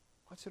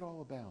 what's it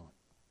all about?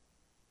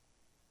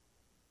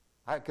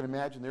 I can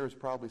imagine there was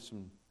probably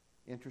some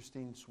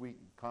interesting, sweet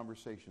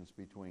conversations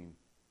between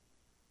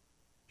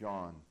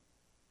John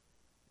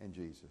and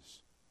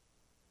Jesus.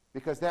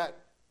 Because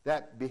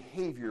that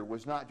behavior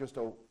was not just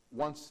a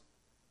once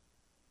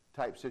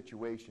type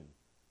situation.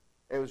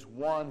 It was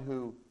one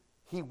who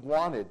he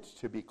wanted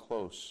to be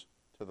close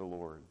to the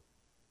Lord.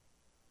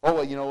 Oh,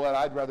 well, you know what?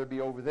 I'd rather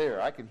be over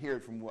there. I can hear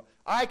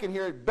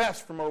it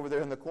best from over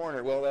there in the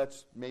corner. Well,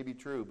 that's maybe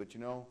true, but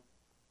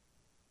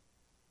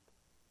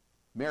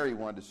Mary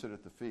wanted to sit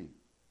at the feet.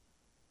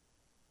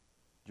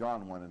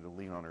 John wanted to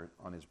lean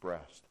on his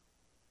breast.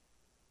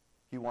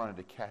 He wanted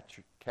to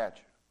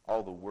catch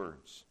all the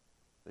words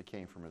that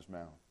came from his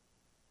mouth.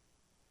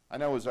 I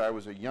know as I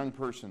was a young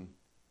person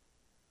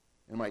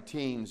in my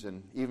teens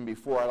and even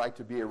before, I liked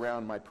to be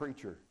around my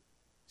preacher.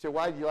 He said,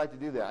 why do you like to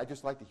do that? I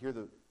just like to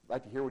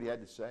hear what he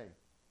had to say.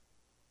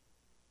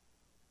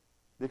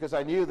 Because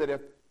I knew that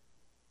if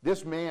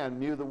this man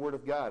knew the Word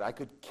of God, I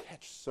could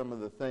catch some of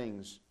the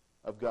things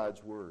of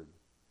God's Word.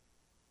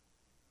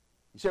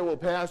 You say, well,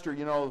 Pastor,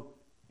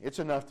 it's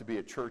enough to be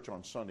at church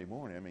on Sunday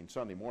morning.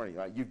 Sunday morning,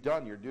 you've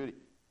done your duty.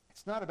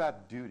 It's not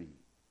about duty.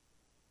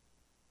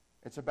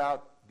 It's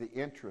about the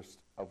interest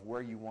of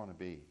where you want to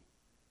be.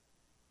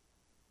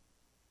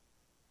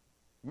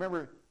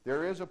 Remember,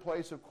 there is a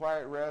place of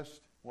quiet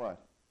rest,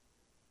 what?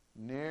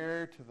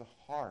 Near to the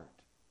heart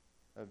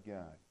of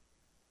God.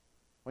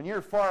 When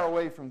you're far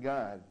away from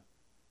God,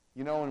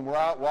 you know, when we're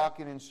out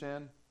walking in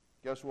sin,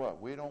 guess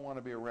what? We don't want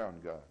to be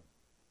around God.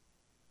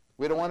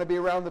 We don't want to be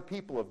around the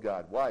people of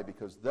God. Why?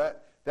 Because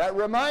that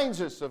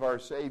reminds us of our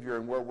Savior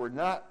and where we're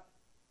not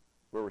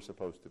where we're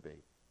supposed to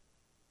be.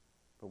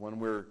 But when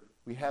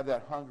we have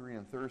that hungering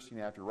and thirsting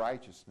after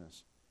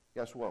righteousness,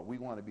 guess what? We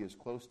want to be as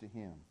close to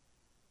Him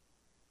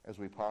as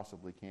we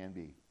possibly can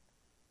be.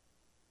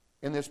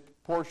 In this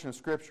portion of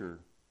Scripture,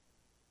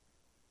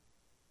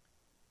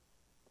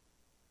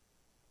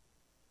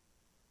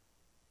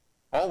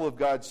 all of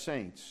God's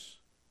saints,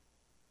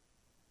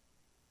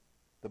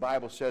 the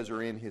Bible says,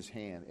 are in His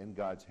hand, in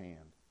God's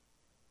hand.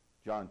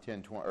 John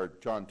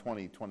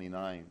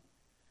 20:29.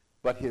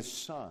 But His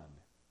Son,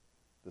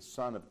 the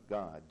Son of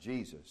God,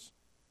 Jesus,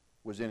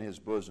 was in His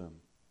bosom.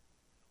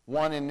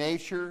 One in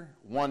nature,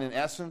 one in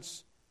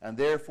essence, and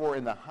therefore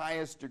in the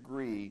highest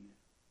degree,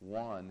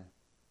 one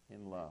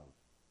in love.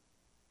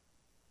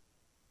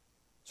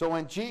 So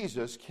when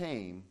Jesus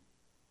came,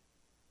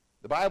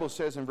 the Bible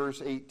says in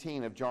verse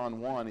 18 of John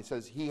 1, it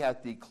says, He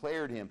hath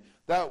declared Him.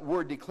 That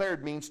word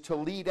declared means to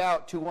lead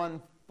out, to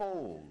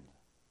unfold.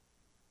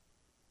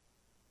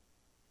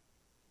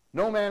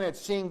 No man had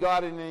seen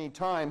God at any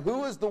time.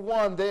 Who is the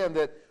one then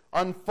that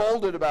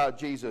unfolded about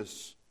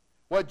Jesus?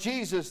 What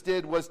Jesus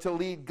did was to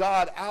lead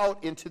God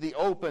out into the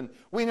open.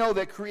 We know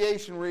that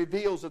creation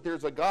reveals that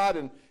there's a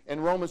God. In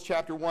Romans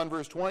chapter 1,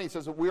 verse 20, it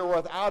says that we are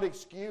without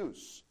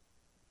excuse.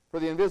 For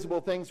the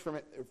invisible things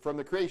from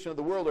the creation of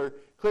the world are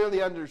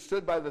clearly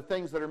understood by the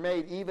things that are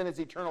made, even His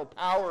eternal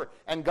power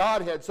and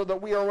Godhead, so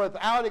that we are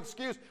without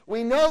excuse.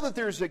 We know that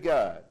there's a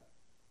God.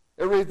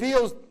 It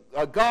reveals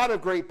a God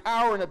of great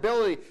power and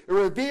ability. It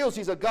reveals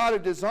He's a God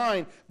of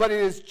design, but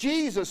it is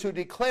Jesus who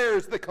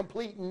declares the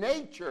complete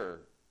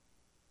nature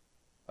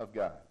of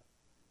God.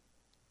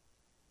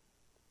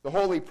 The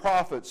holy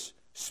prophets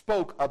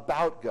spoke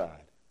about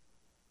God,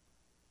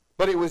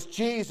 but it was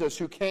Jesus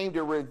who came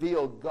to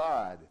reveal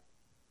God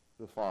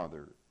the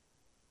Father.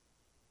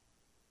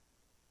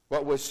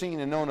 What was seen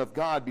and known of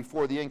God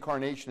before the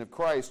incarnation of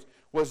Christ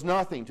was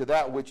nothing to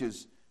that which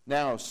is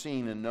now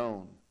seen and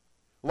known.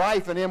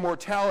 Life and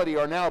immortality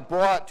are now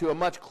brought to a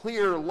much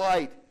clearer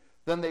light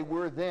than they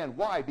were then.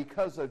 Why?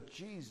 Because of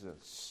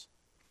Jesus.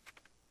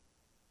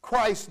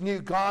 Christ knew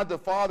God the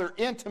Father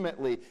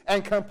intimately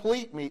and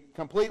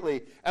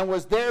completely, and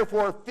was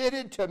therefore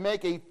fitted to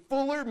make a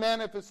fuller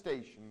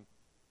manifestation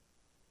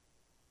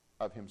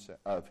of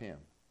Him.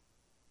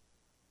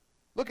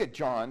 Look at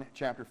John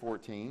chapter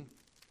 14.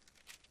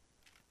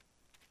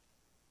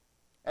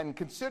 And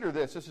consider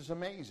this. This is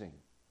amazing.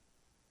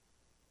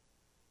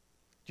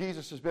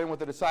 Jesus has been with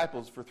the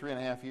disciples for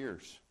 3.5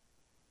 years.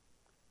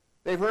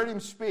 They've heard Him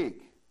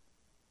speak.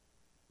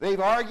 They've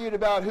argued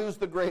about who's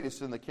the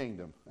greatest in the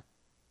kingdom.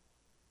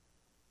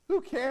 Who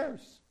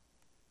cares?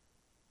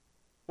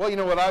 Well, you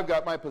know what? I've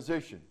got my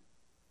position.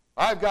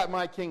 I've got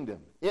my kingdom.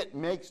 It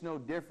makes no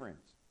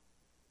difference.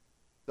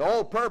 The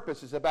whole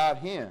purpose is about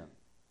Him.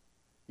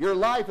 Your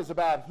life is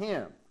about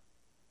Him.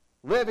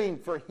 Living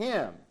for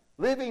Him.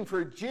 Living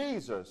for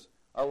Jesus,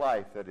 a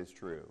life that is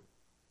true.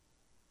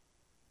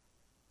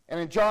 And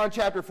in John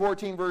chapter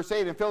 14, verse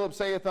 8, and Philip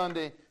saith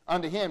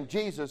unto him,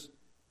 Jesus,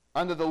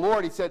 unto the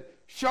Lord, he said,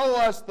 Show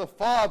us the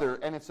Father,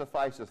 and it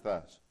sufficeth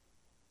us.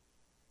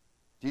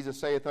 Jesus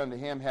saith unto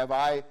him, Have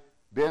I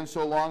been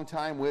so long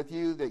time with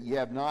you that ye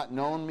have not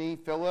known me,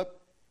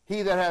 Philip?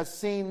 He that has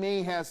seen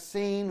me has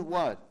seen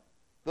what?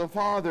 The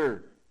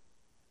Father.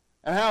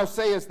 And how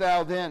sayest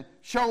thou then,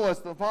 Show us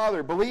the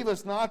Father?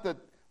 Believest not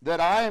that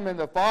I am in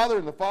the Father,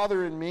 and the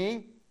Father in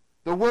me?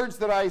 The words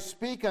that I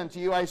speak unto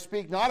you, I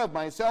speak not of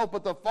myself,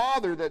 but the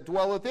Father that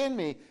dwelleth in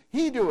me,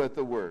 He doeth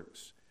the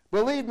works.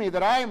 Believe me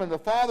that I am in the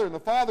Father, and the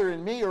Father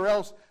in me, or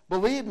else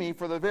believe me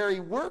for the very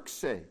work's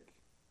sake.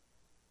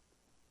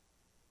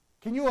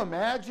 Can you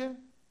imagine?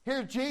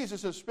 Here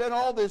Jesus has spent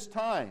all this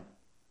time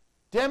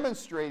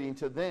demonstrating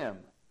to them,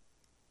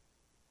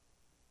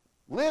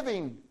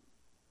 living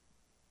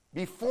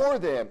before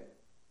them,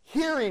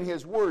 hearing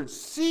His words,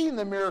 seeing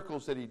the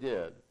miracles that He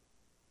did.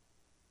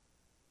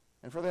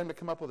 And for them to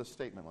come up with a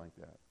statement like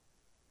that.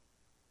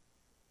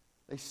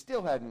 They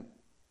still hadn't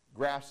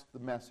grasped the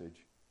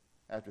message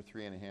after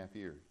 3.5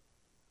 years.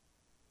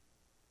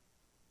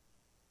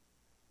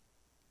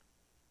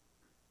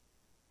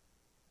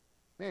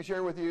 May I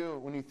share with you,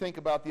 when you think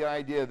about the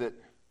idea that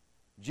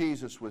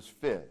Jesus was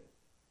fit,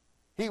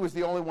 He was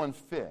the only one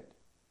fit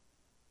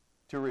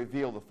to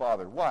reveal the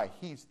Father. Why?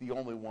 He's the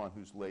only one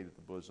who's laid at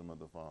the bosom of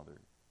the Father.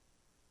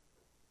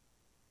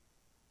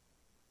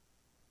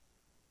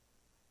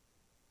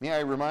 May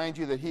I remind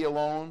you that He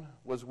alone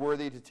was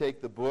worthy to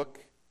take the book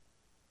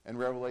in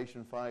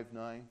Revelation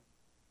 5:9.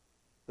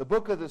 The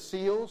book of the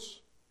seals,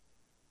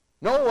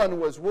 no one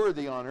was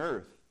worthy on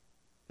earth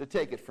to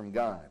take it from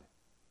God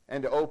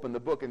and to open the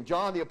book. And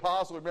John the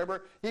Apostle,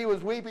 remember, he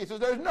was weeping. He says,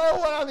 there's no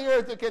one on the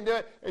earth that can do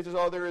it. He says,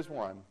 oh, there is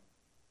one.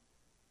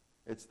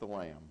 It's the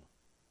Lamb.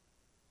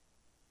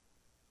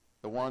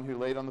 The one who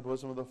laid on the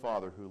bosom of the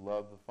Father, who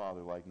loved the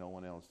Father like no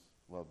one else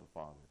loved the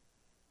Father.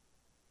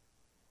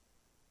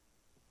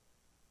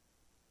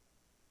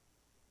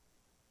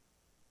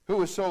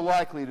 Who is so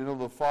likely to know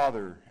the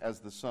Father as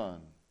the Son?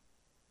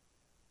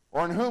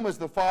 Or in whom is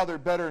the Father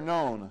better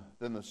known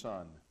than the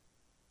Son?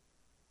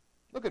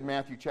 Look at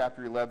Matthew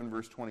chapter 11,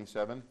 verse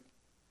 27.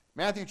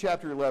 Matthew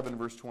chapter 11,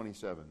 verse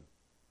 27.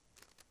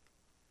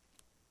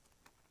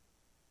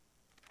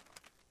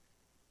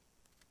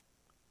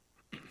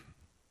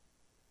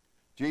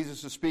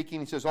 Jesus is speaking.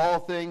 He says, all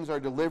things are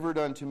delivered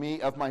unto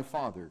me of my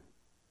Father.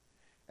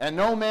 And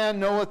no man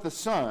knoweth the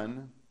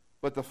Son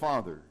but the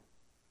Father.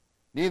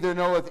 Neither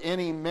knoweth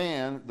any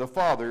man the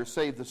Father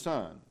save the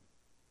Son.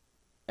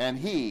 And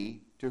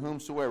he, to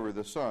whomsoever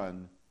the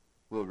Son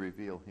will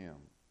reveal him.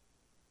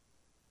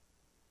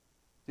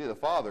 See, the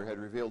Father had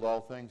revealed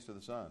all things to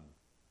the Son.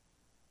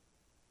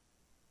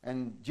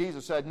 And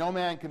Jesus said, no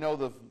man can know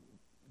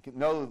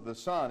the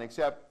Son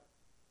except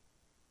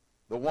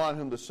the one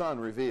whom the Son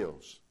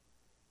reveals.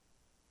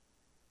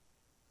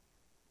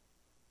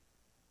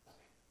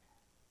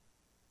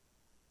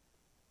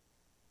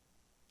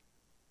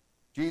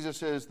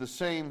 Jesus is the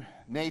same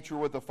nature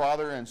with the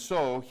Father, and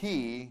so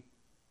he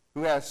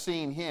who has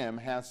seen him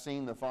hath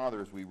seen the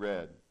Father, as we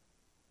read.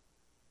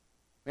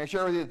 May I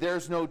share with you that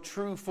there's no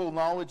true full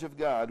knowledge of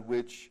God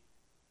which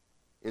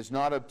is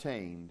not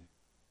obtained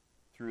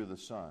through the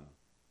Son.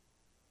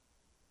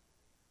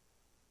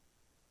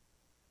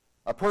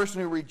 A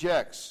person who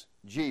rejects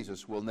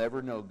Jesus will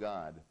never know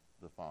God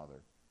the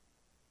Father.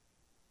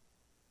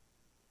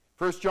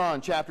 1 John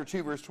chapter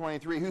 2, verse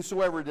 23,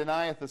 whosoever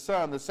denieth the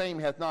Son, the same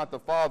hath not the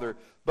Father,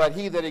 but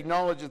he that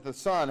acknowledgeth the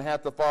Son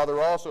hath the Father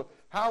also.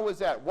 How is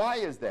that? Why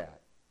is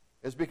that?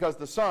 It's because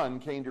the Son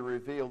came to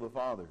reveal the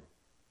Father.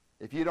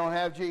 If you don't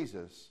have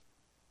Jesus,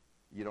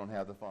 you don't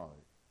have the Father.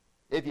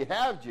 If you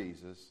have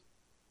Jesus,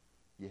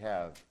 you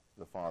have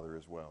the Father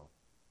as well.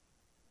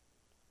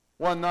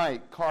 One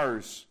night,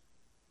 cars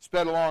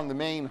sped along the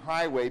main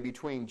highway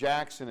between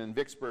Jackson and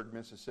Vicksburg,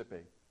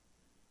 Mississippi.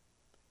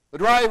 The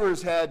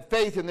drivers had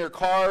faith in their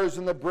cars,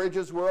 and the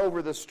bridges were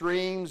over the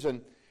streams,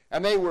 and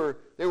they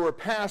were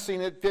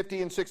passing at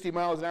 50 and 60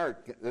 miles an hour.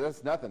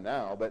 That's nothing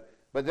now, but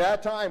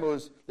that time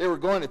they were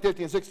going at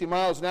 50 and 60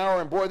 miles an hour,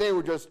 and boy, they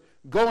were just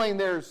going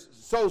there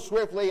so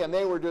swiftly, and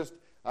they were just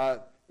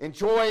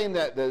enjoying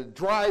the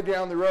drive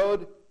down the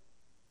road.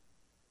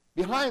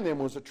 Behind them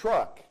was a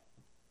truck.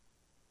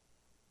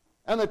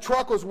 And the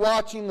truck was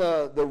watching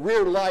the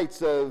rear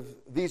lights of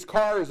these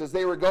cars as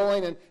they were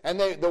going, and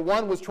the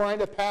one was trying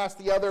to pass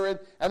the other,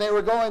 and they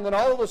were going, then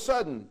all of a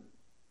sudden,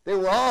 they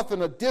were off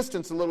in a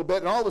distance a little bit,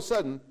 and all of a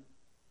sudden,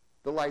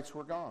 the lights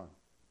were gone.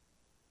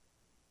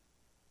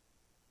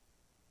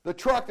 The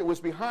truck that was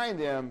behind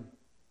them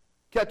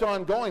kept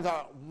on going,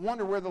 thought,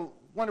 wonder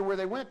where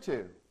they went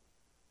to.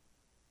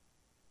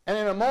 And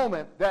in a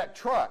moment, that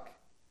truck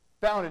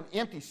found an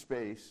empty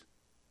space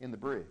in the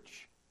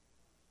bridge.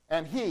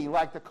 And he,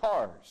 like the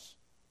cars,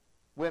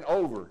 went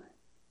over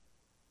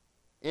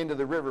into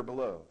the river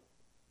below.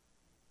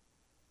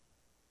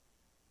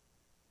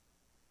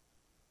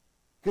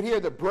 Could hear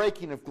the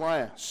breaking of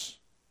glass.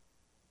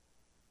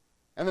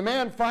 And the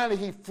man finally,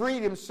 he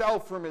freed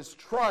himself from his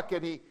truck,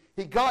 and he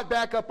got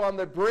back up on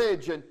the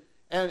bridge,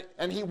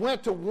 and he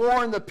went to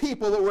warn the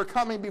people that were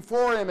coming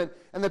before him.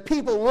 And the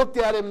people looked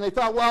at him, and they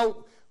thought,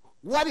 well,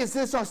 what is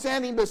this I'm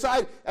standing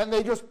beside? And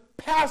they just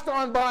passed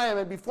on by him,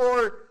 and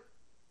before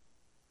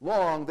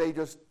long, they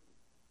just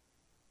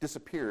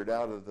disappeared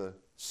out of the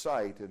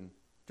sight, and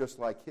just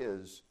like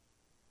his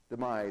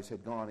demise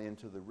had gone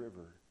into the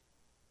river.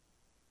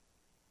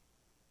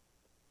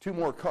 Two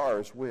more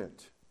cars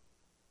went,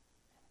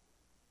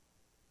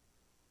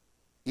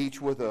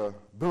 each with a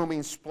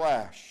booming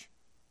splash,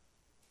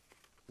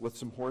 with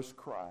some hoarse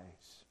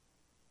cries.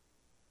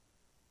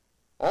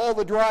 All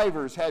the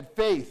drivers had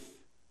faith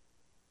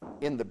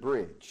in the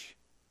bridge,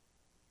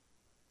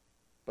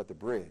 but the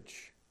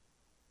bridge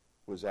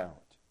was out.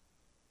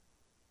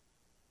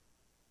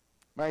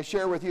 May I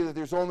share with you that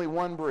there's only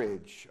one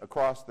bridge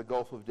across the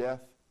gulf of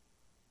death?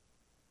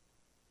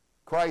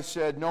 Christ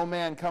said, no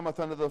man cometh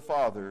unto the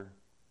Father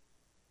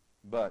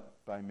but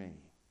by me.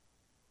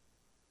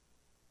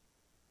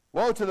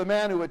 Woe to the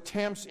man who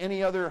attempts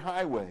any other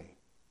highway.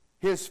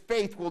 His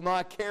faith will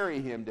not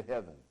carry him to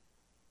heaven.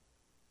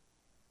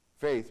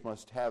 Faith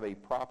must have a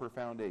proper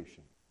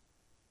foundation,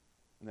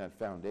 and that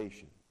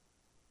foundation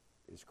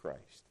is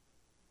Christ.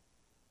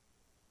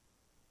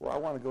 Well, I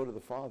want to go to the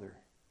Father.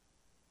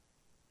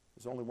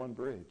 There's only one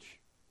bridge,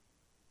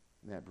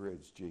 and that bridge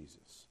is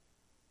Jesus.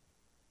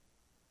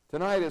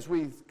 Tonight, as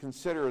we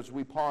consider, as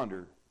we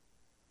ponder,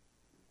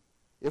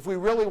 if we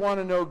really want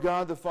to know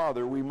God the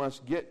Father, we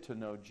must get to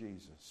know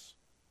Jesus.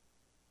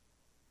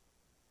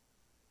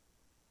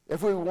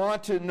 If we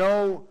want to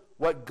know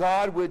what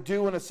God would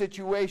do in a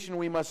situation,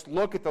 we must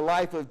look at the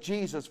life of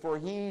Jesus, for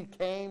he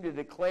came to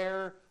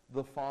declare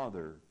the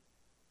Father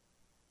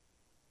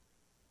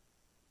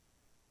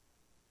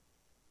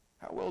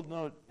How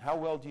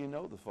well do you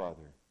know the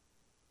Father?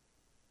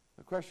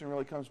 The question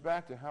really comes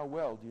back to how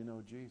well do you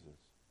know Jesus?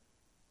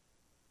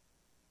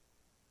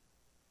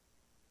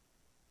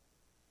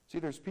 See,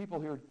 there's people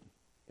here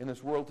in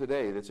this world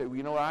today that say, well,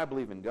 you know what, I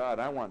believe in God.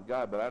 I want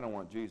God, but I don't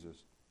want Jesus.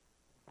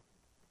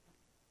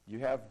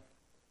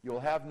 You'll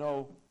have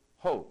no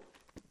hope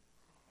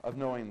of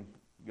knowing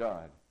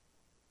God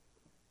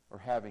or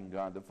having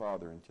God the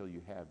Father until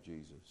you have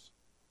Jesus.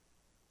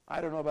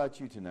 I don't know about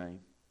you tonight,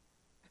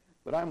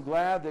 but I'm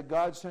glad that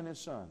God sent His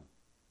Son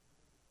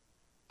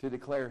to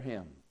declare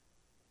Him,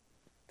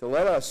 to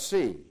let us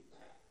see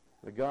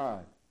the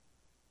God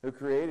who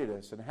created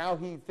us and how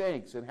He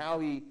thinks and how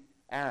He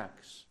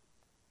acts.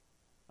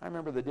 I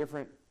remember the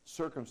different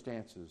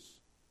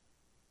circumstances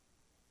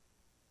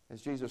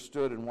as Jesus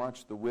stood and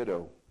watched the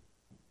widow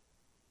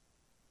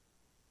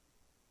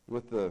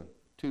with the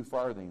 2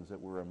 farthings that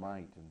were a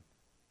mite and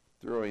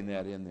throwing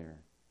that in there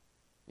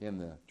in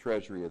the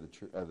treasury of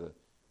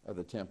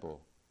the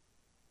temple.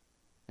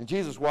 And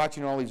Jesus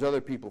watching all these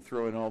other people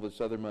throwing all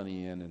this other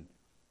money in, and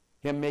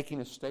Him making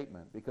a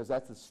statement, because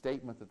that's a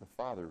statement that the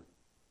Father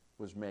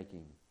was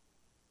making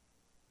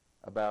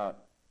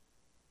about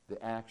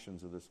the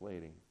actions of this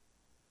lady.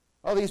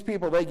 All these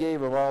people, they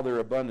gave of all their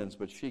abundance,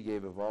 but she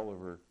gave of all of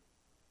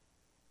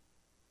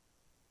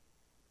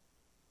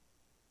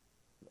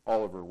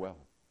her wealth.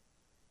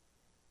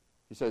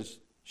 He says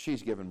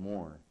she's given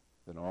more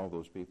than all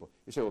those people.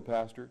 You say, well,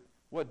 Pastor,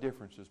 what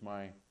difference does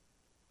my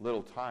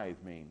little tithe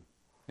mean?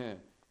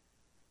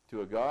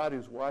 To a God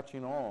who's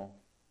watching all,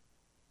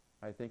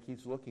 I think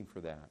He's looking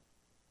for that.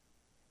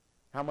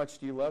 How much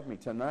do you love me?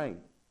 Tonight,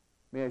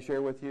 may I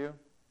share with you?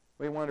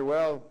 We wonder,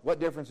 well, what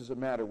difference does it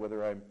matter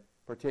whether I'm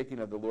partaking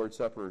of the Lord's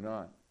Supper or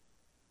not?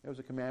 It was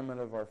a commandment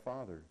of our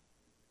Father.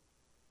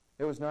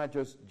 It was not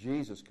just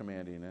Jesus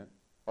commanding it,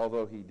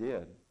 although He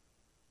did.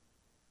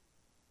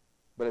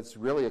 But it's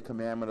really a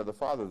commandment of the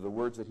Father. The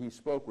words that He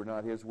spoke were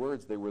not His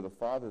words. They were the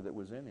Father that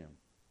was in Him.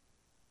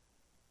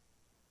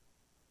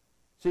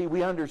 See,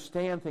 we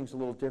understand things a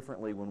little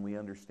differently when we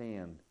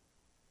understand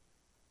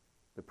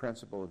the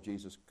principle of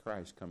Jesus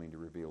Christ coming to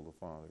reveal the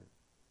Father.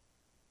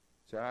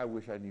 Say, I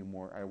wish I knew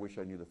more. I wish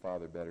I knew the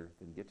Father better.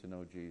 Then get to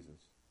know Jesus,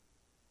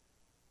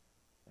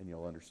 and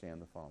you'll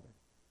understand the Father.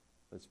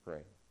 Let's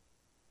pray.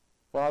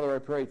 Father, I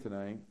pray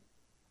tonight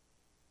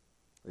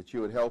that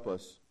You would help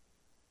us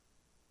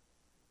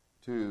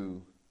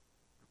to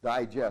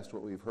digest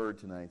what we've heard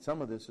tonight.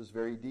 Some of this is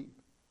very deep.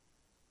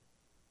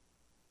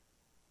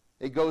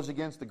 It goes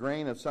against the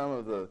grain of some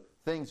of the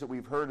things that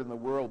we've heard in the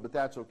world, but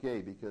that's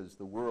okay because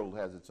the world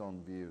has its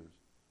own views.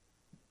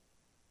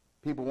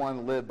 People want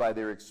to live by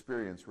their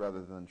experience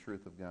rather than the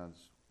truth of God's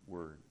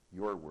Word,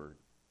 Your Word.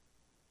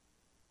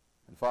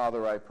 And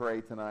Father, I pray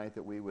tonight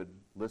that we would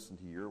listen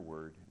to Your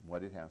Word and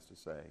what it has to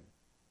say.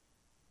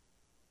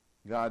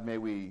 God, may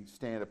we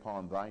stand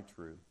upon Thy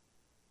truth.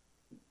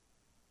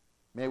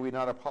 May we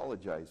not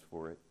apologize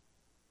for it,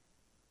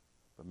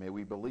 but may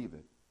we believe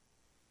it.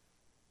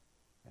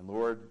 And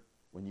Lord,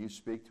 when You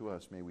speak to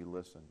us, may we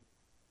listen.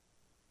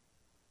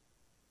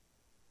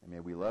 And may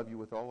we love You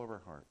with all of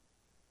our heart.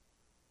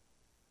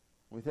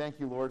 We thank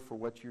You, Lord, for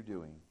what You're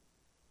doing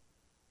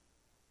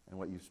and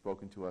what You've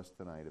spoken to us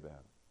tonight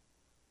about.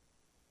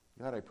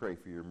 God, I pray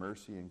for Your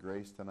mercy and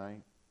grace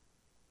tonight.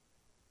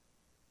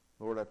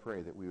 Lord, I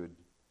pray that we would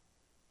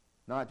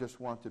not just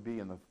want to be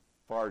in the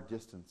far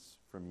distance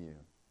from You.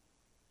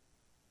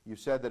 You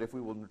said that if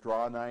we will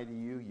draw nigh to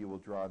You, You will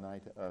draw nigh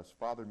to us.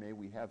 Father, may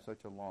we have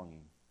such a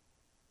longing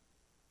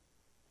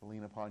to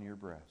lean upon Your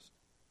breast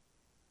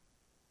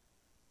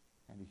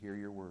and to hear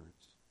Your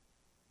words.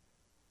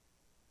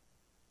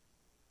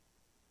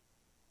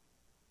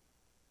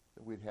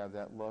 That we'd have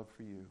that love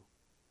for You.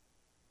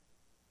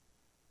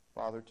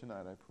 Father,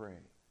 tonight I pray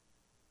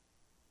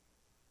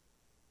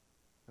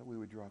that we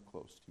would draw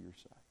close to Your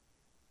side.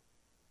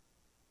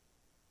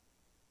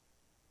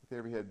 With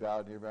every head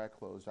bowed and every eye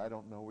closed, I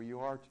don't know where you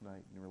are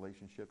tonight in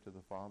relationship to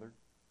the Father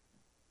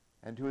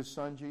and to His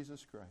Son,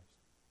 Jesus Christ.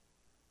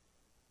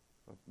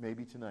 But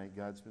maybe tonight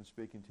God's been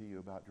speaking to you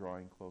about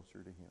drawing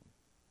closer to Him.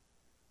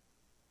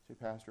 Say,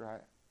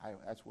 Pastor,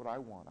 that's what I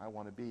want. I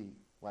want to be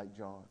like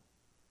John.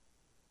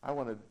 I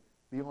want to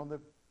be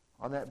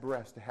on that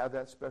breast, to have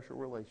that special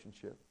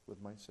relationship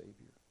with my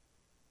Savior.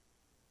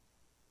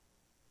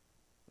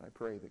 And I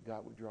pray that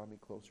God would draw me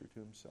closer to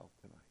Himself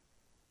tonight.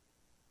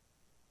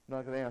 I'm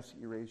not going to ask that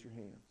you raise your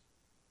hands.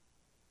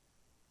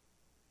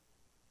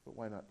 But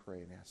why not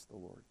pray and ask the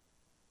Lord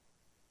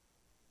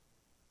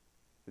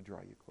to draw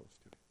you close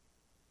to Him?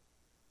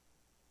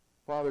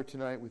 Father,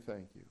 tonight we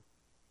thank You.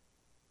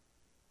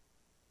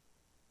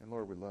 And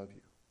Lord, we love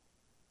You.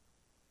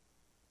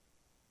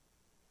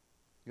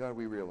 God,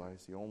 we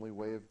realize the only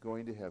way of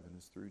going to heaven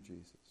is through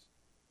Jesus.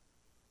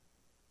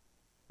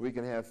 We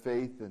can have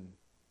faith in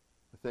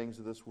the things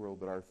of this world,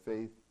 but our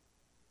faith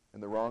in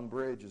the wrong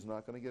bridge is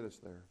not going to get us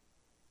there.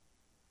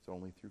 It's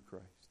only through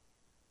Christ,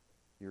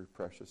 Your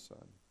precious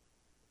Son.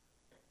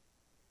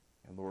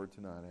 And Lord,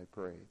 tonight I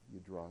pray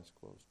You draw us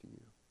close to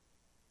You.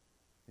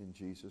 In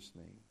Jesus'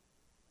 name,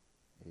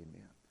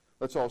 amen.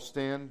 Let's all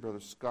stand. Brother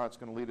Scott's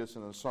going to lead us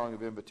in a song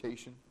of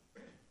invitation.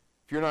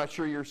 If you're not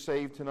sure you're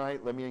saved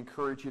tonight, let me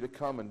encourage you to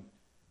come and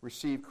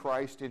receive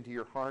Christ into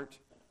your heart.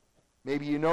 Maybe you know